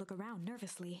began to look around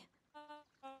nervously.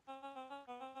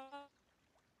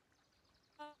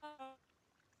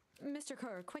 Mr.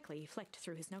 Kerr quickly flicked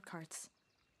through his note cards.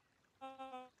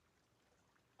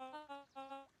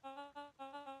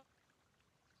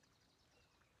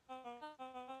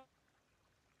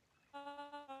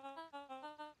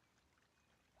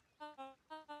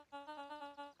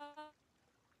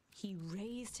 He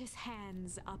raised his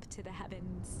hands up to the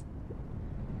heavens.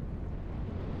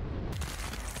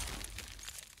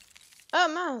 Ah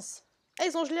mince! Ah,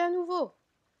 ils ont gelé à nouveau!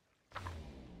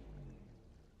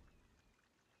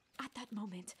 At that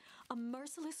moment, a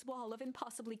merciless wall of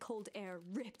impossibly cold air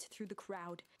ripped through the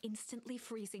crowd, instantly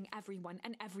freezing everyone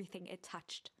and everything it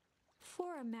touched.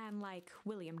 For a man like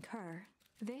William Kerr,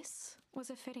 this was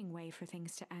a fitting way for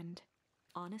things to end.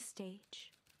 On a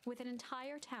stage, with an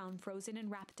entire town frozen in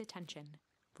rapt attention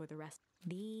for the rest.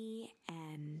 The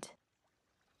end.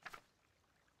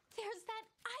 There's that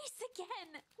ice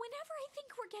again! Whenever I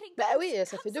think we're getting Bah close, oui, it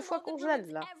ça fait comes 2 fois along qu'on and gèle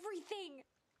ruins là. everything.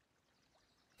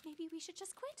 Maybe we should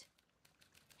just quit?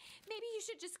 Maybe you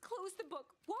should just close the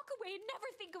book, walk away, and never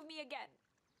think of me again.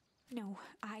 No,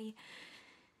 I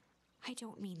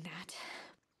don't mean that.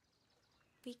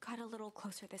 We got a little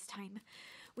closer this time.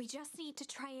 We just need to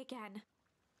try again.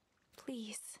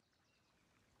 Please.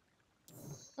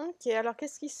 Ok, alors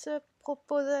qu'est-ce qui se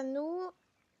propose à nous?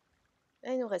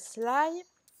 Là, il nous reste Sly.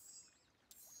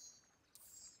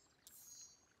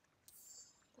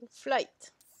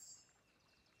 Flight.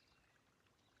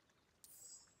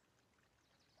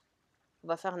 On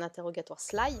va faire un interrogatoire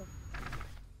Sly.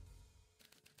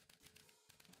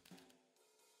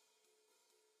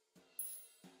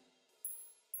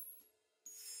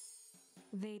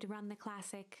 They'd run the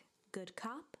classic good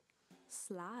cop,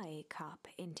 sly cop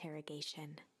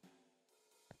interrogation.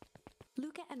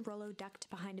 Luca and Rollo ducked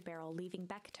behind a barrel, leaving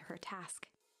Beck to her task.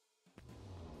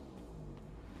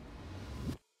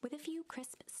 With a few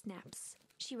crisp snaps,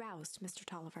 she roused Mr.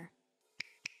 Tolliver.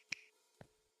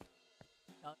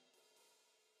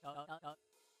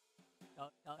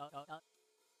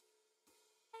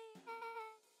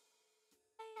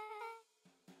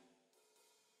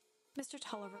 Mr.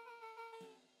 Tolliver.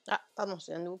 Ah, pardon,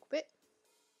 je viens de vous couper.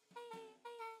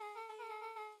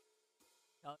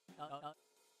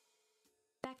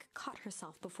 Beck caught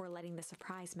herself before letting the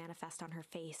surprise manifest on her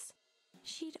face.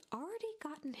 She'd already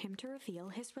gotten him to reveal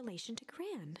his relation to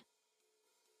Gran.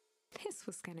 This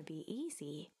was going to be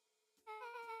easy.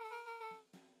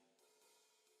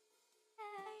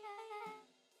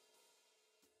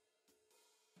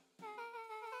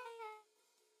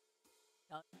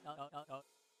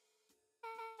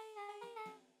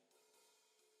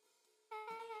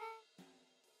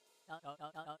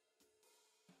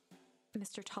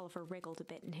 Mr. Tolliver wriggled a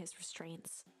bit in his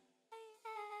restraints.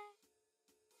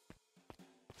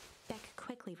 Beck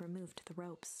quickly removed the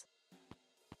ropes.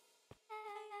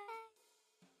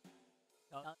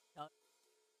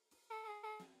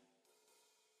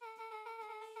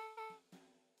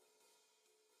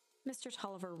 Mr.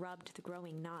 Tolliver rubbed the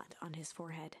growing knot on his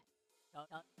forehead.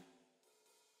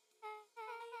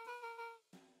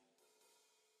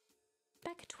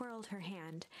 Beck twirled her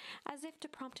hand, as if to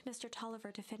prompt Mr.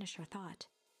 Tolliver to finish her thought.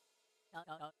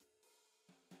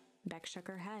 Beck shook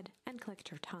her head and clicked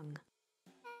her tongue.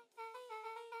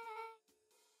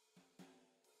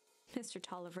 Mr.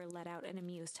 Tolliver let out an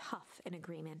amused huff in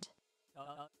agreement.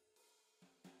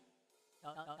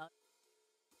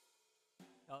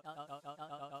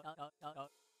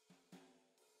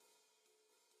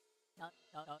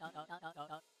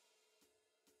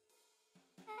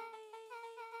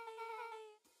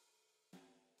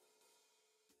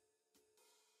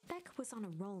 Beck was on a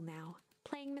roll now,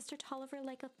 playing Mr. Tolliver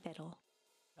like a fiddle.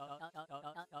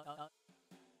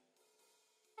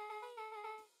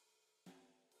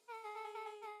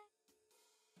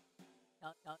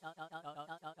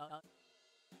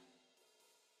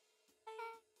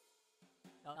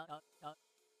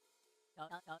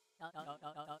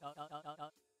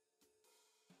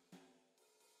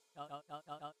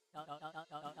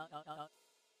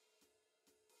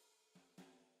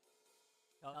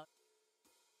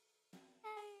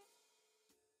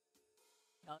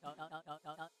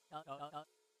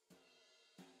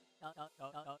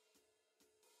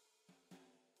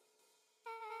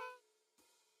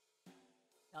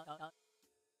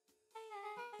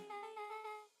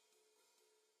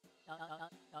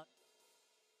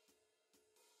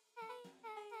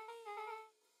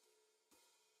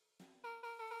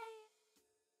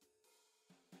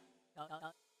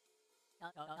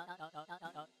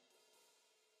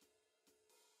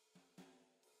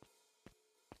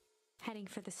 Heading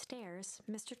for the stairs,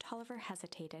 Mr. Tolliver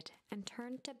hesitated and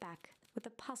turned to Beck with a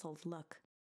puzzled look.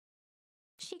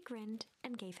 She grinned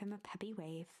and gave him a peppy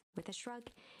wave. With a shrug,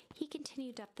 he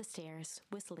continued up the stairs,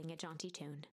 whistling a jaunty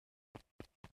tune.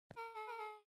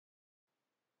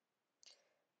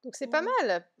 Donc c'est pas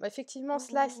mal. Effectivement,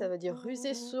 slice, ça veut dire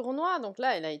rusé, sournois. Donc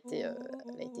là, elle a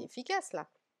été efficace, là.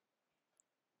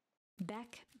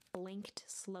 Beck blinked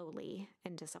slowly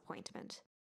in disappointment.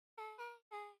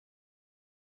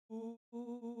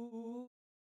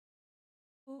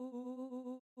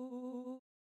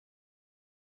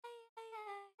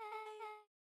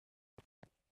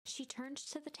 She turned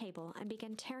to the table and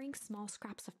began tearing small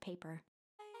scraps of paper.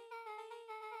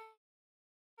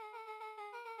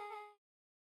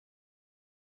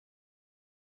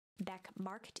 Beck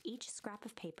marked each scrap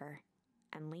of paper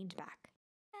and leaned back.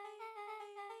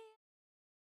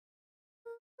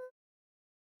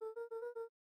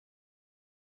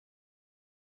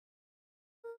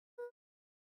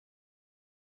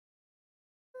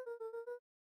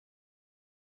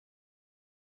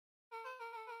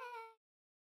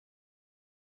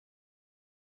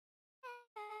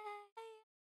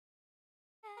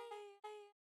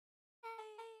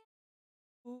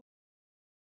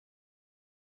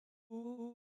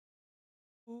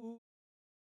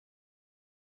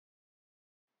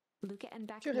 Luca and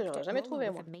Beck Purée, looked j'aurais at jamais Roland trouvé,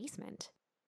 with moi. amazement.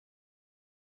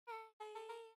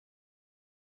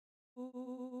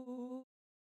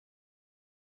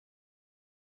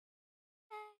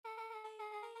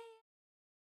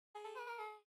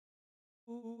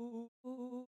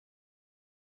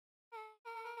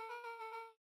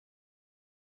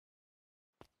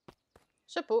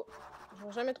 Chapeau,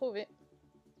 j'aurais jamais trouvé.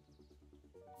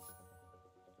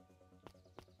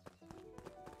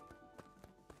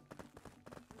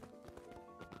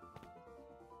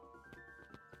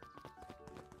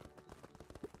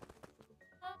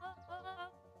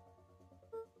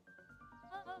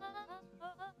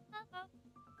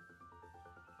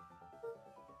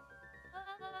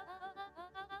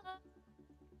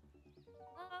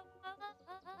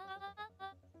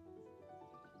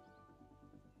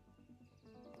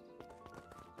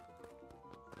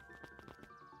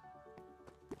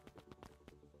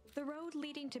 The road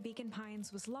leading to Beacon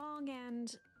Pines was long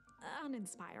and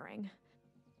uninspiring.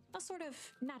 A sort of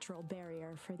natural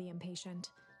barrier for the impatient.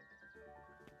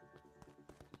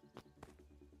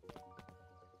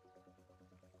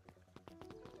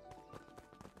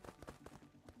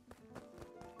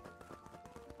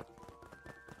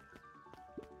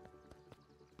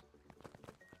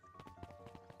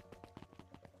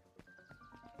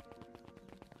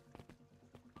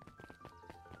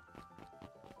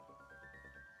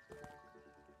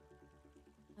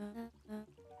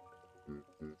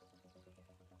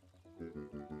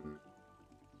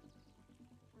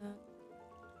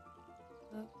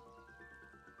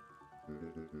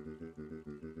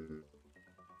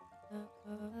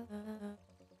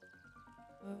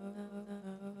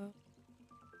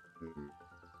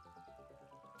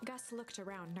 Gus looked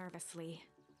around nervously.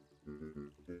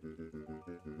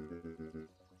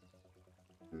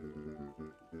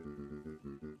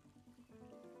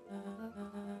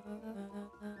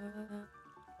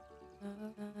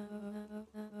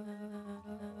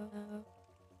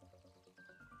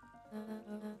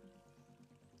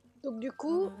 Donc du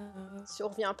coup, si on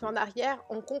revient un peu en arrière,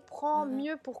 on comprend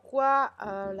mieux pourquoi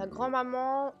la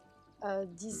grand-maman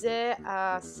disait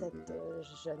à cette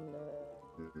jeune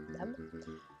dame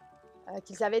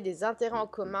qu'ils avaient des intérêts en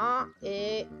commun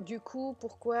et du coup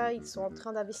pourquoi ils sont en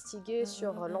train d'investiguer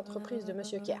sur l'entreprise de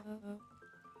Monsieur Kerr.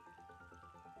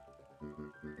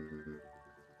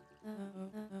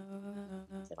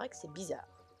 C'est vrai que c'est bizarre.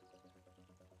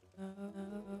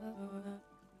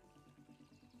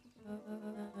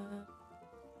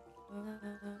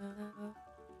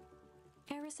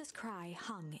 Eris's cry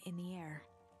hung in the air.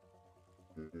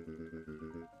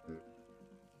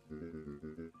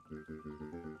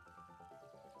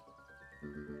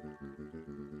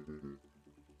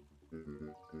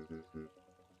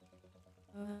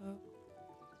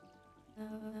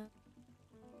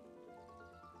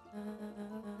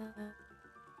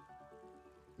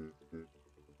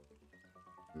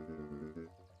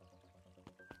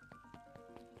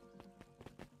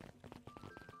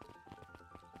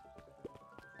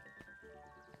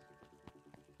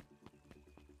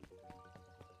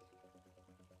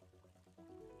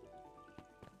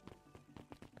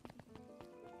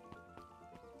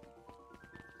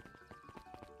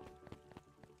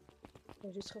 Je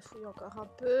vais juste refouiller encore un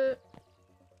peu.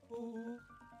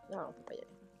 Non, on peut pas y aller.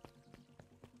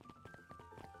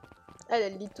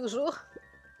 Elle lit toujours.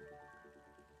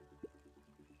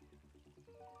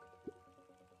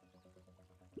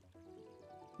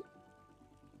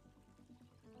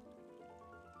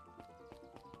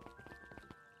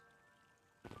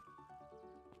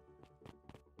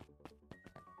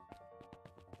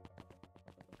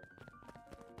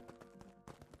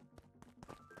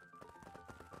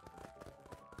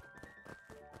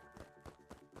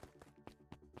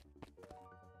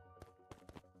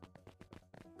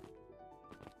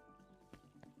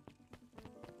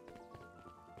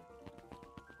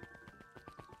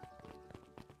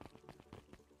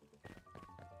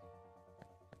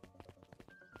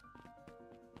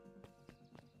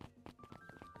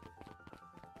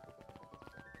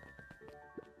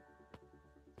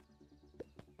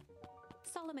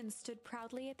 Solomon stood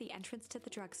proudly at the entrance to the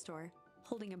drugstore,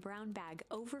 holding a brown bag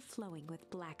overflowing with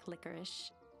black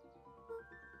licorice.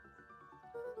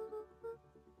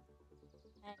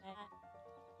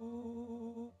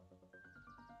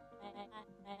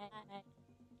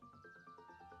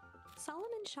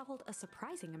 Solomon shoveled a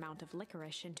surprising amount of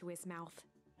licorice into his mouth.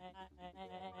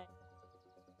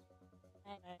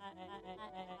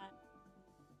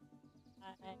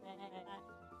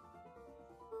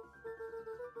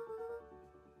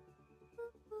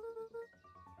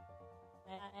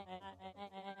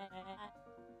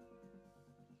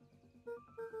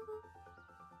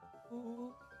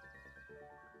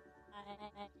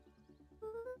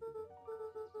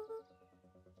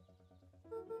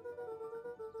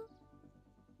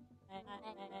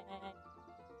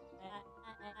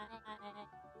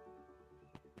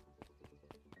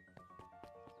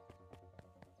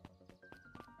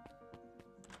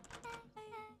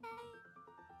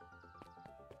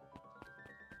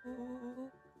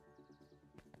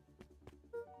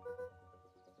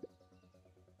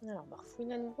 Alors, on va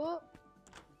refouiller à nouveau.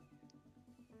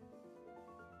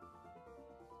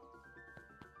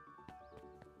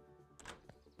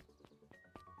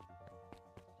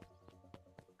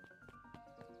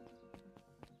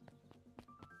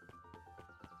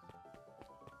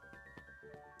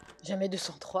 Jamais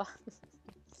 203.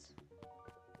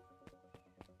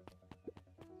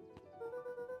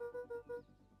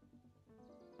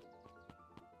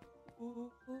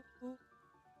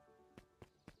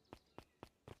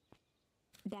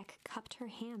 Beck cupped her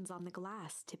hands on the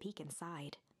glass to peek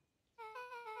inside.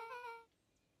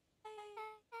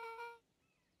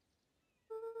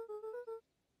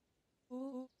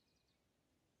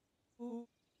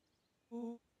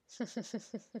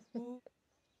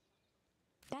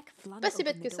 Beck flung Pas si open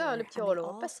bête the que ça, hein, door le petit and they Rollo.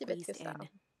 all Pas si bête que squeezed ça.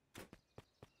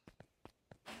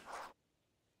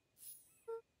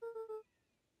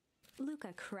 in.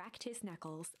 Luca cracked his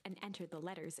knuckles and entered the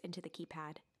letters into the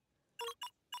keypad.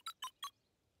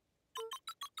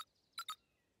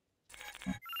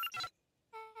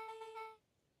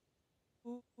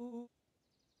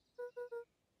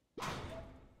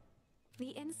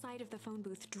 inside of the phone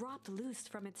booth dropped loose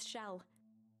from its shell.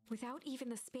 Without even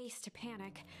the space to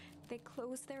panic, they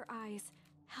closed their eyes,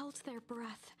 held their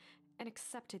breath, and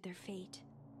accepted their fate.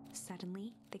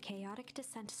 Suddenly, the chaotic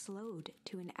descent slowed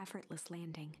to an effortless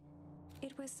landing.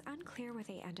 It was unclear where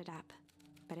they ended up,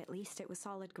 but at least it was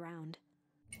solid ground.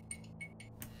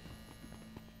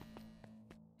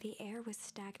 The air was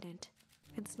stagnant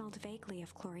and smelled vaguely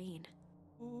of chlorine.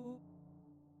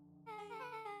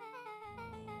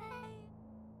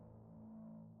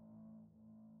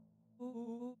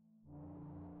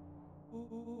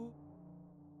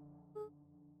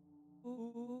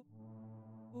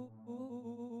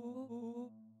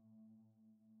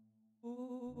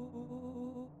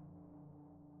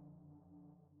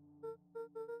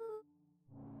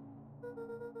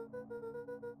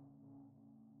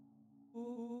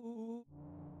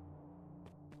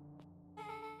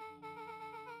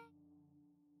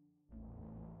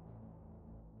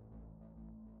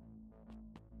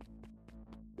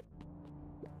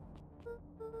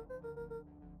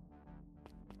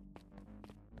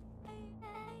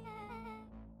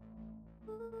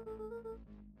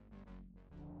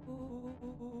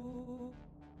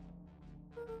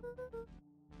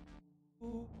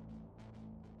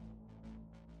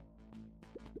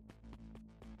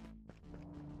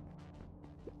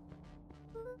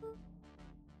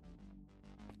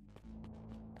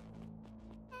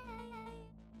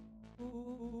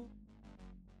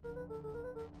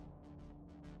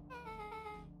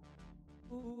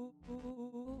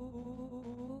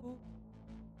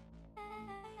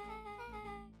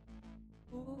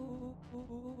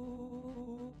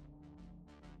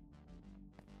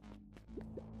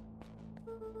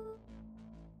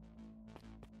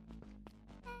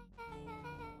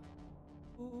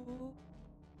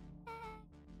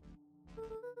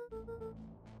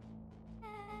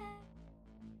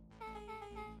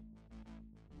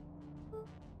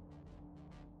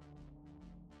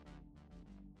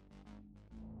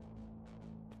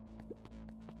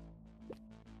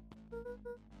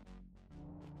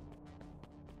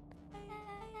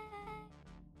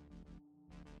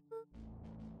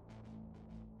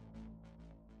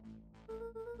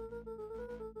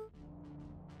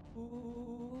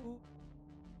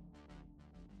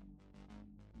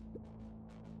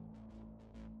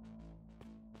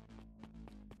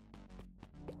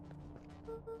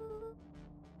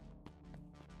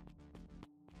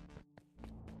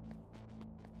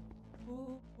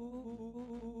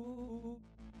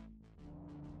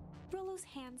 Rollo's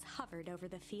hands hovered over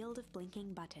the field of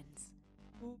blinking buttons.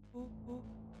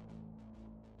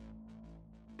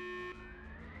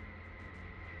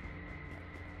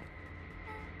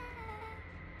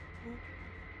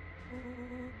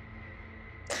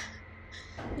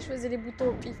 Il choisit les boutons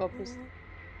au pif en plus.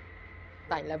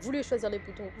 Enfin, il a voulu choisir les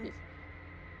boutons au pif.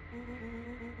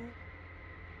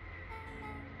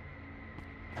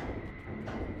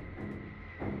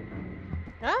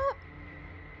 Ah!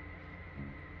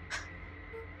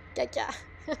 Caca.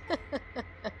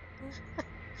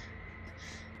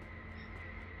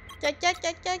 Caca,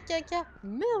 caca, caca.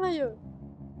 Merveilleux.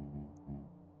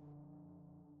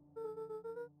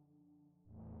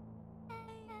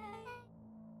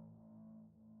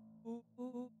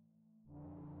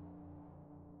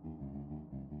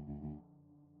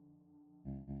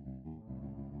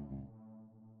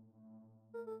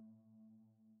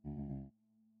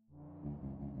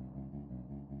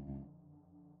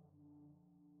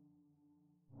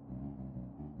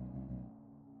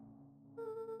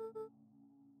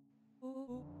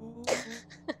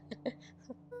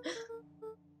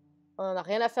 On n'a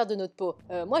rien à faire de notre peau.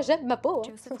 Moi, j'aime ma peau.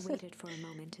 Hein. Joseph waited for a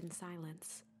moment in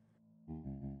silence.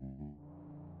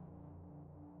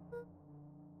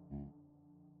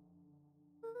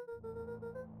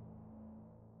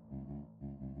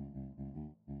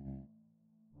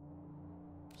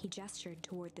 He gestured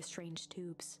toward the strange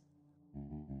tubes.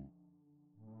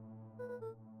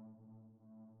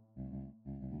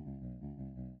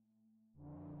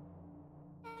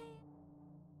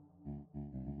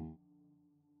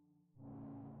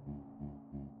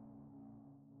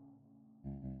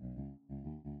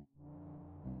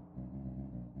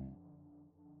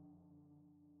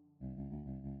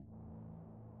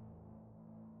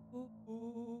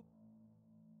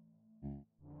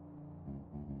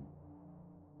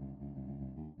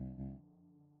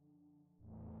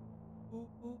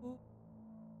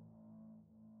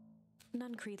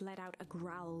 Nuncreed let out a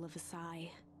growl of a sigh.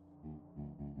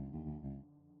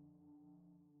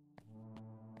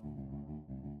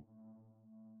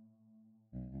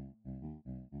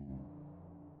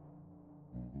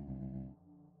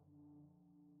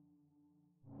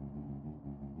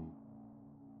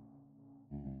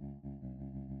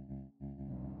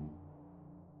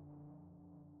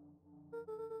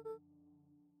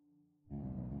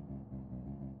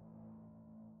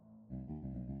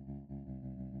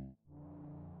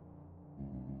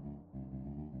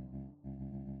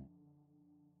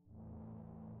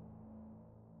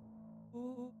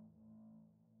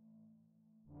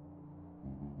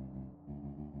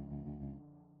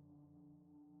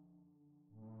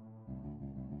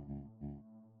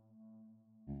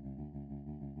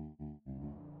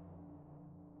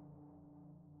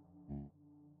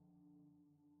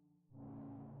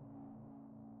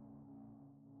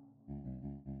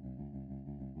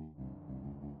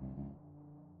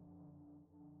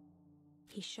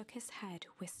 He shook his head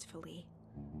wistfully.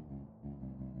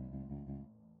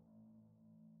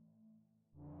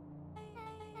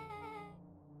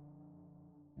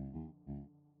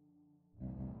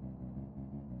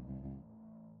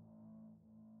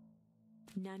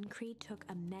 Nuncreed took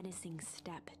a menacing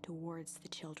step towards the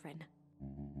children.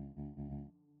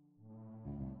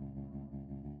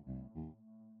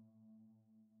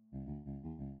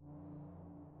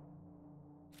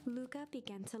 Luca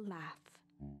began to laugh.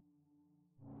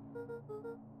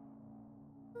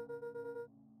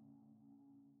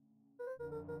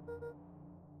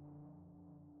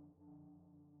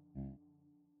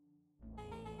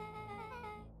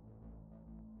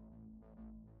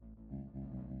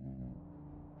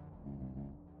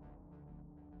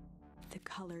 The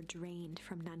color drained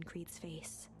from Nuncreed's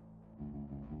face.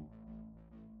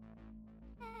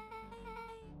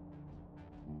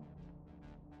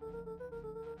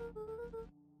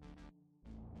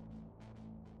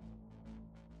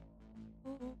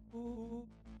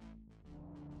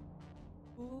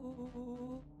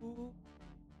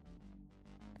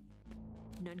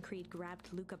 Nuncreed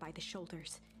grabbed Luca by the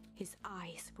shoulders. His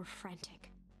eyes were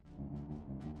frantic.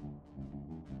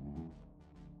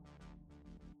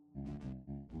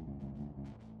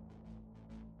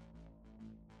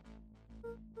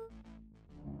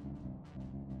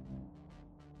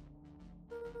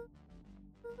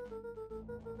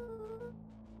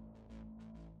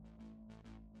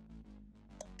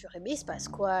 Purée, mais il se passe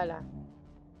quoi là?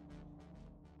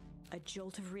 A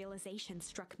jolt of realization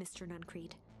struck Mr.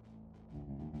 Nuncreed.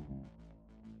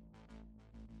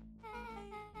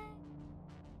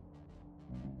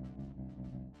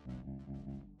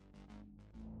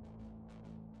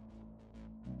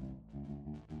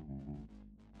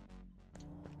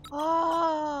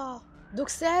 Oh! Donc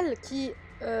c'est elle qui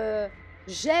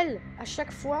gèle à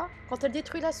chaque fois quand elle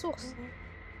détruit la source.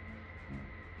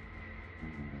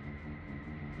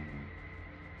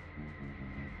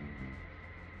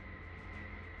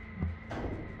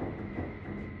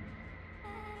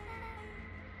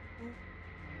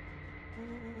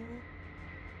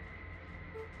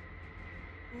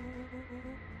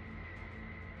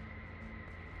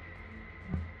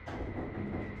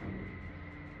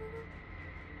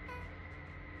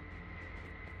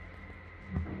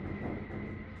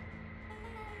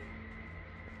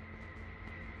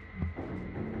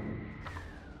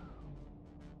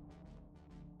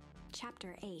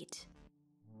 Chapter 8.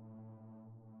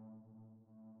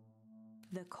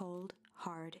 The Cold,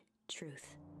 Hard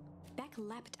Truth. Beck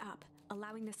leapt up,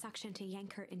 allowing the suction to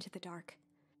yank her into the dark.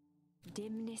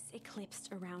 Dimness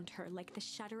eclipsed around her like the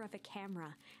shutter of a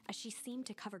camera as she seemed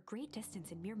to cover great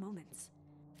distance in mere moments.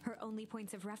 Her only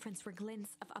points of reference were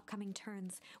glints of upcoming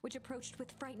turns, which approached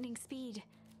with frightening speed,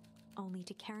 only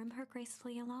to carom her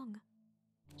gracefully along.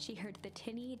 She heard the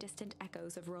tinny, distant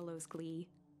echoes of Rollo's glee.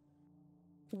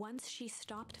 Once she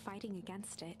stopped fighting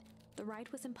against it, the ride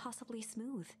was impossibly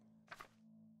smooth.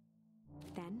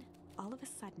 Then, all of a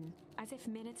sudden, as if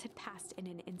minutes had passed in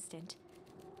an instant,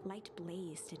 light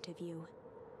blazed into view.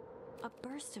 A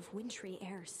burst of wintry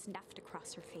air snuffed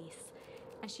across her face,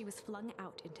 and she was flung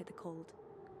out into the cold.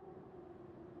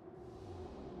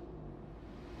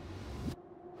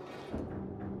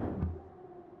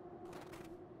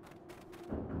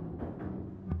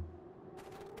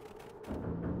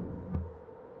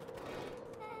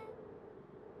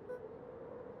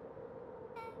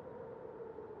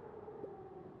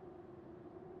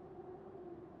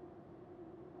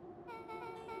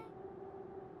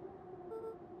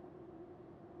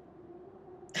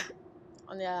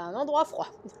 On est à un endroit froid.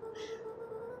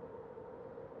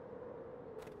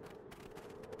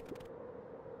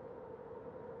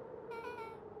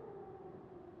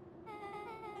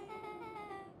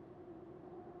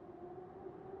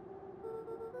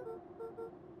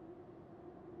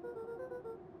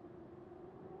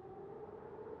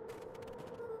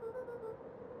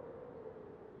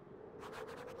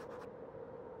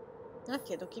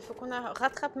 Ok, donc il faut qu'on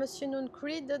rattrape Monsieur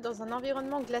Nuncreed dans un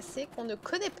environnement glacé qu'on ne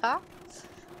connaît pas.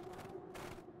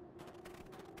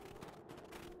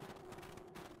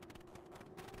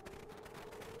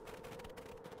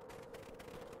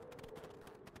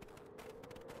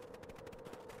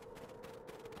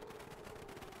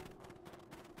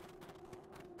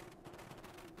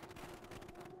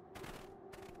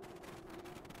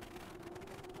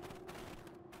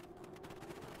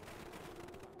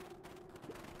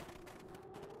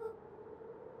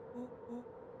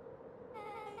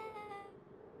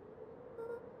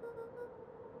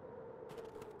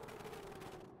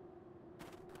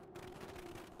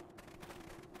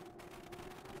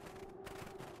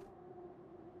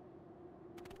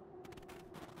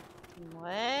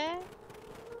 Ouais.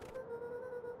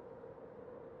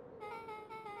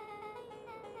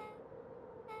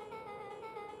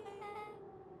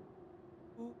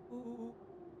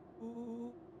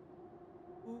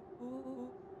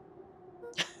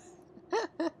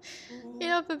 Il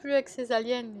est un peu plus avec ses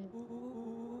aliens, lui.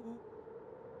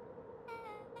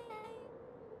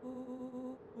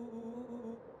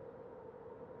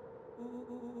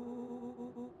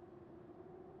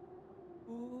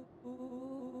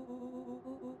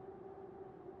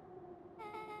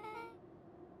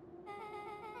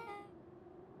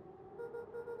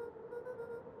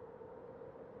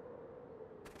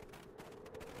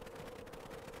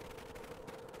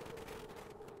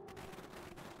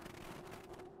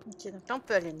 Ok, donc là on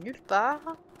peut aller nulle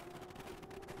part.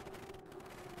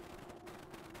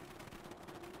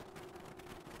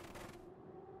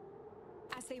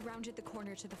 As they rounded the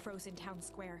corner to the frozen town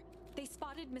square, they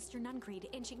spotted Mr. Nuncreed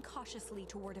inching cautiously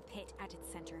toward a pit at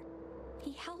its center.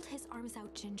 He held his arms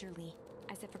out gingerly,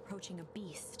 as if approaching a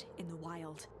beast in the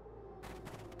wild.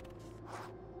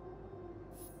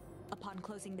 Upon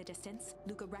closing the distance,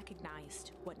 Luca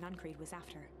recognized what Nuncreed was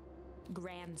after.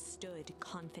 Gran stood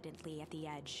confidently at the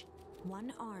edge,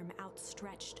 one arm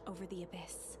outstretched over the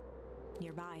abyss.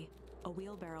 Nearby, a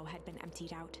wheelbarrow had been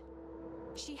emptied out.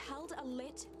 She held a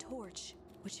lit torch,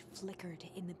 which flickered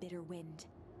in the bitter wind.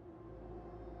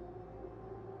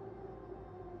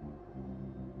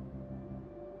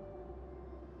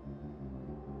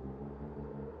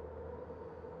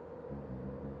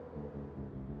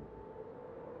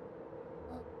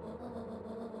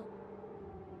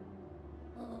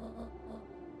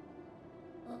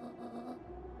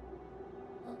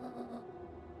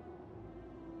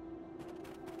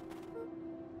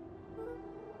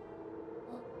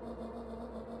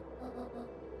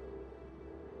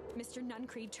 Mr.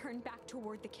 Nuncreed turned back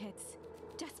toward the kids,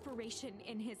 desperation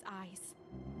in his eyes.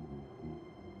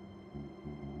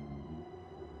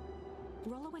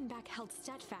 Rollo and Beck held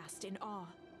steadfast in awe.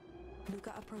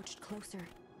 Luca approached closer.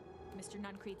 Mr.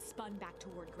 Nuncreed spun back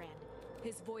toward Gran,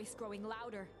 his voice growing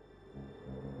louder.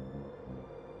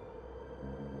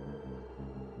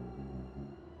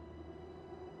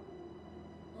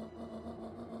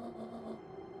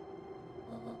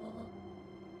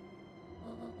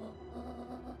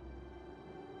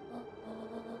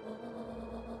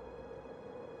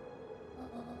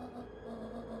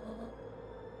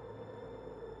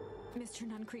 Mr.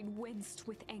 Nuncreed winced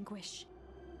with anguish.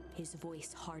 His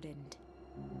voice hardened.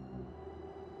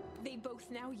 They both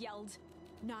now yelled,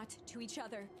 not to each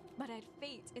other, but at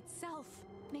fate itself,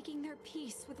 making their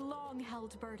peace with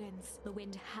long-held burdens. The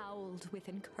wind howled with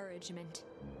encouragement.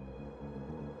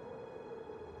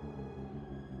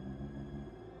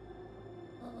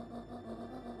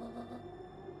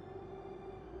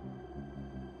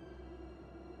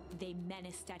 They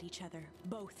menaced at each other,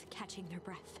 both catching their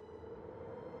breath.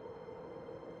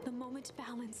 The moment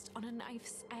balanced on a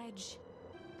knife's edge.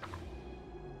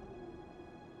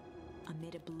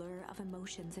 Amid a blur of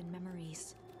emotions and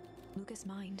memories, Luca's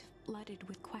mind flooded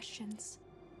with questions.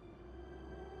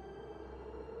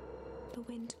 The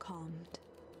wind calmed,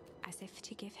 as if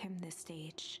to give him the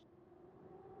stage.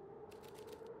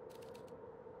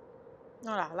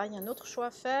 Voilà, là il y a un autre choix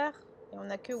à faire et on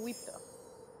n'a que Whip.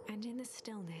 And in the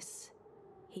stillness,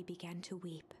 he began to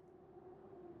weep.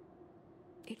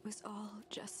 It was all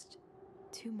just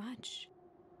too much.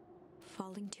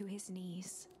 Falling to his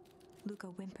knees, Luca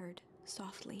whimpered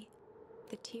softly.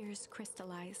 The tears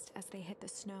crystallized as they hit the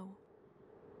snow.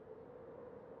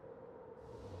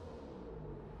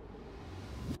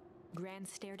 Gran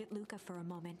stared at Luca for a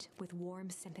moment with warm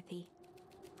sympathy,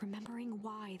 remembering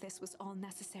why this was all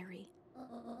necessary.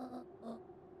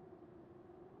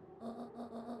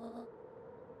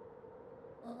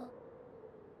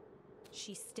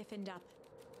 She stiffened up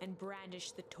and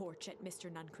brandished the torch at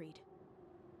Mr. Nuncreed.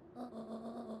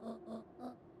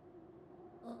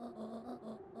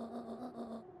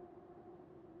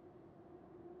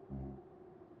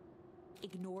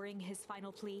 Ignoring his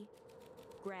final plea,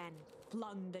 Gran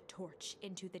flung the torch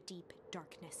into the deep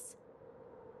darkness.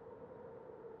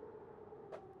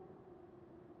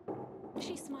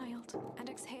 She smiled and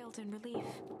exhaled in relief.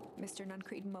 Mr.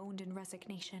 Nuncreed moaned in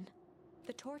resignation.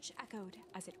 The torch echoed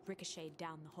as it ricocheted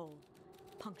down the hole,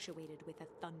 punctuated with a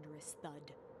thunderous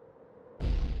thud.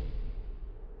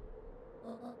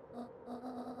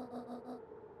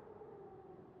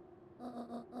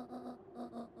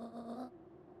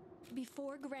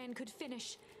 Before Gran could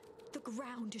finish, the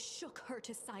ground shook her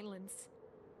to silence.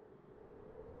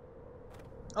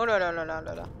 Oh là là là là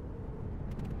là là.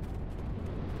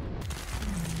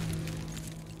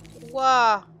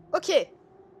 Waouh. Ok.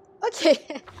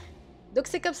 Ok. Donc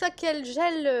c'est comme ça qu'elle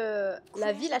gèle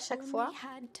la ville à chaque fois. Only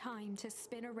had time to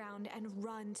spin around and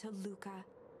run to Luca.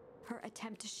 Her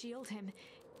attempt to shield him,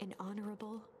 an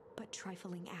honorable but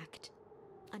trifling act.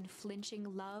 Unflinching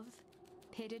love,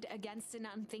 pitted against an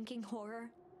unthinking horror.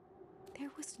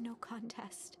 There was no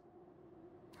contest.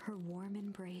 Her warm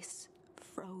embrace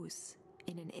froze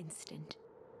in an instant.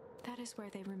 That is where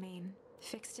they remain,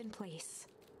 fixed in place,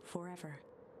 forever.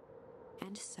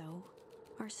 And so,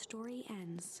 our story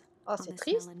ends. Oh, c'est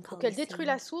triste. Donc elle détruit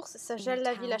la source, ça gèle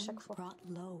la ville à chaque fois. Brought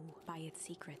low by its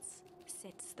secrets,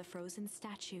 sits the frozen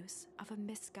statues of a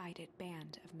misguided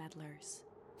band of meddlers.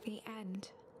 The end.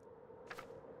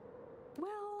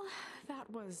 Well, that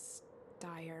was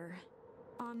dire.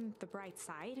 On the bright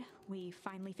side, we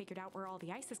finally figured out where all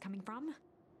the ice is coming from.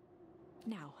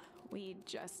 Now, we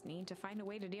just need to find a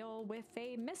way to deal with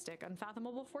a mystic,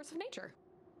 unfathomable force of nature.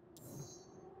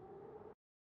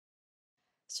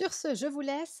 Sur ce, je vous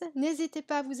laisse. N'hésitez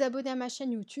pas à vous abonner à ma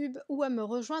chaîne YouTube ou à me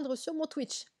rejoindre sur mon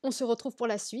Twitch. On se retrouve pour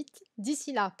la suite.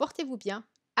 D'ici là, portez-vous bien.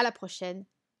 À la prochaine.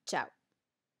 Ciao.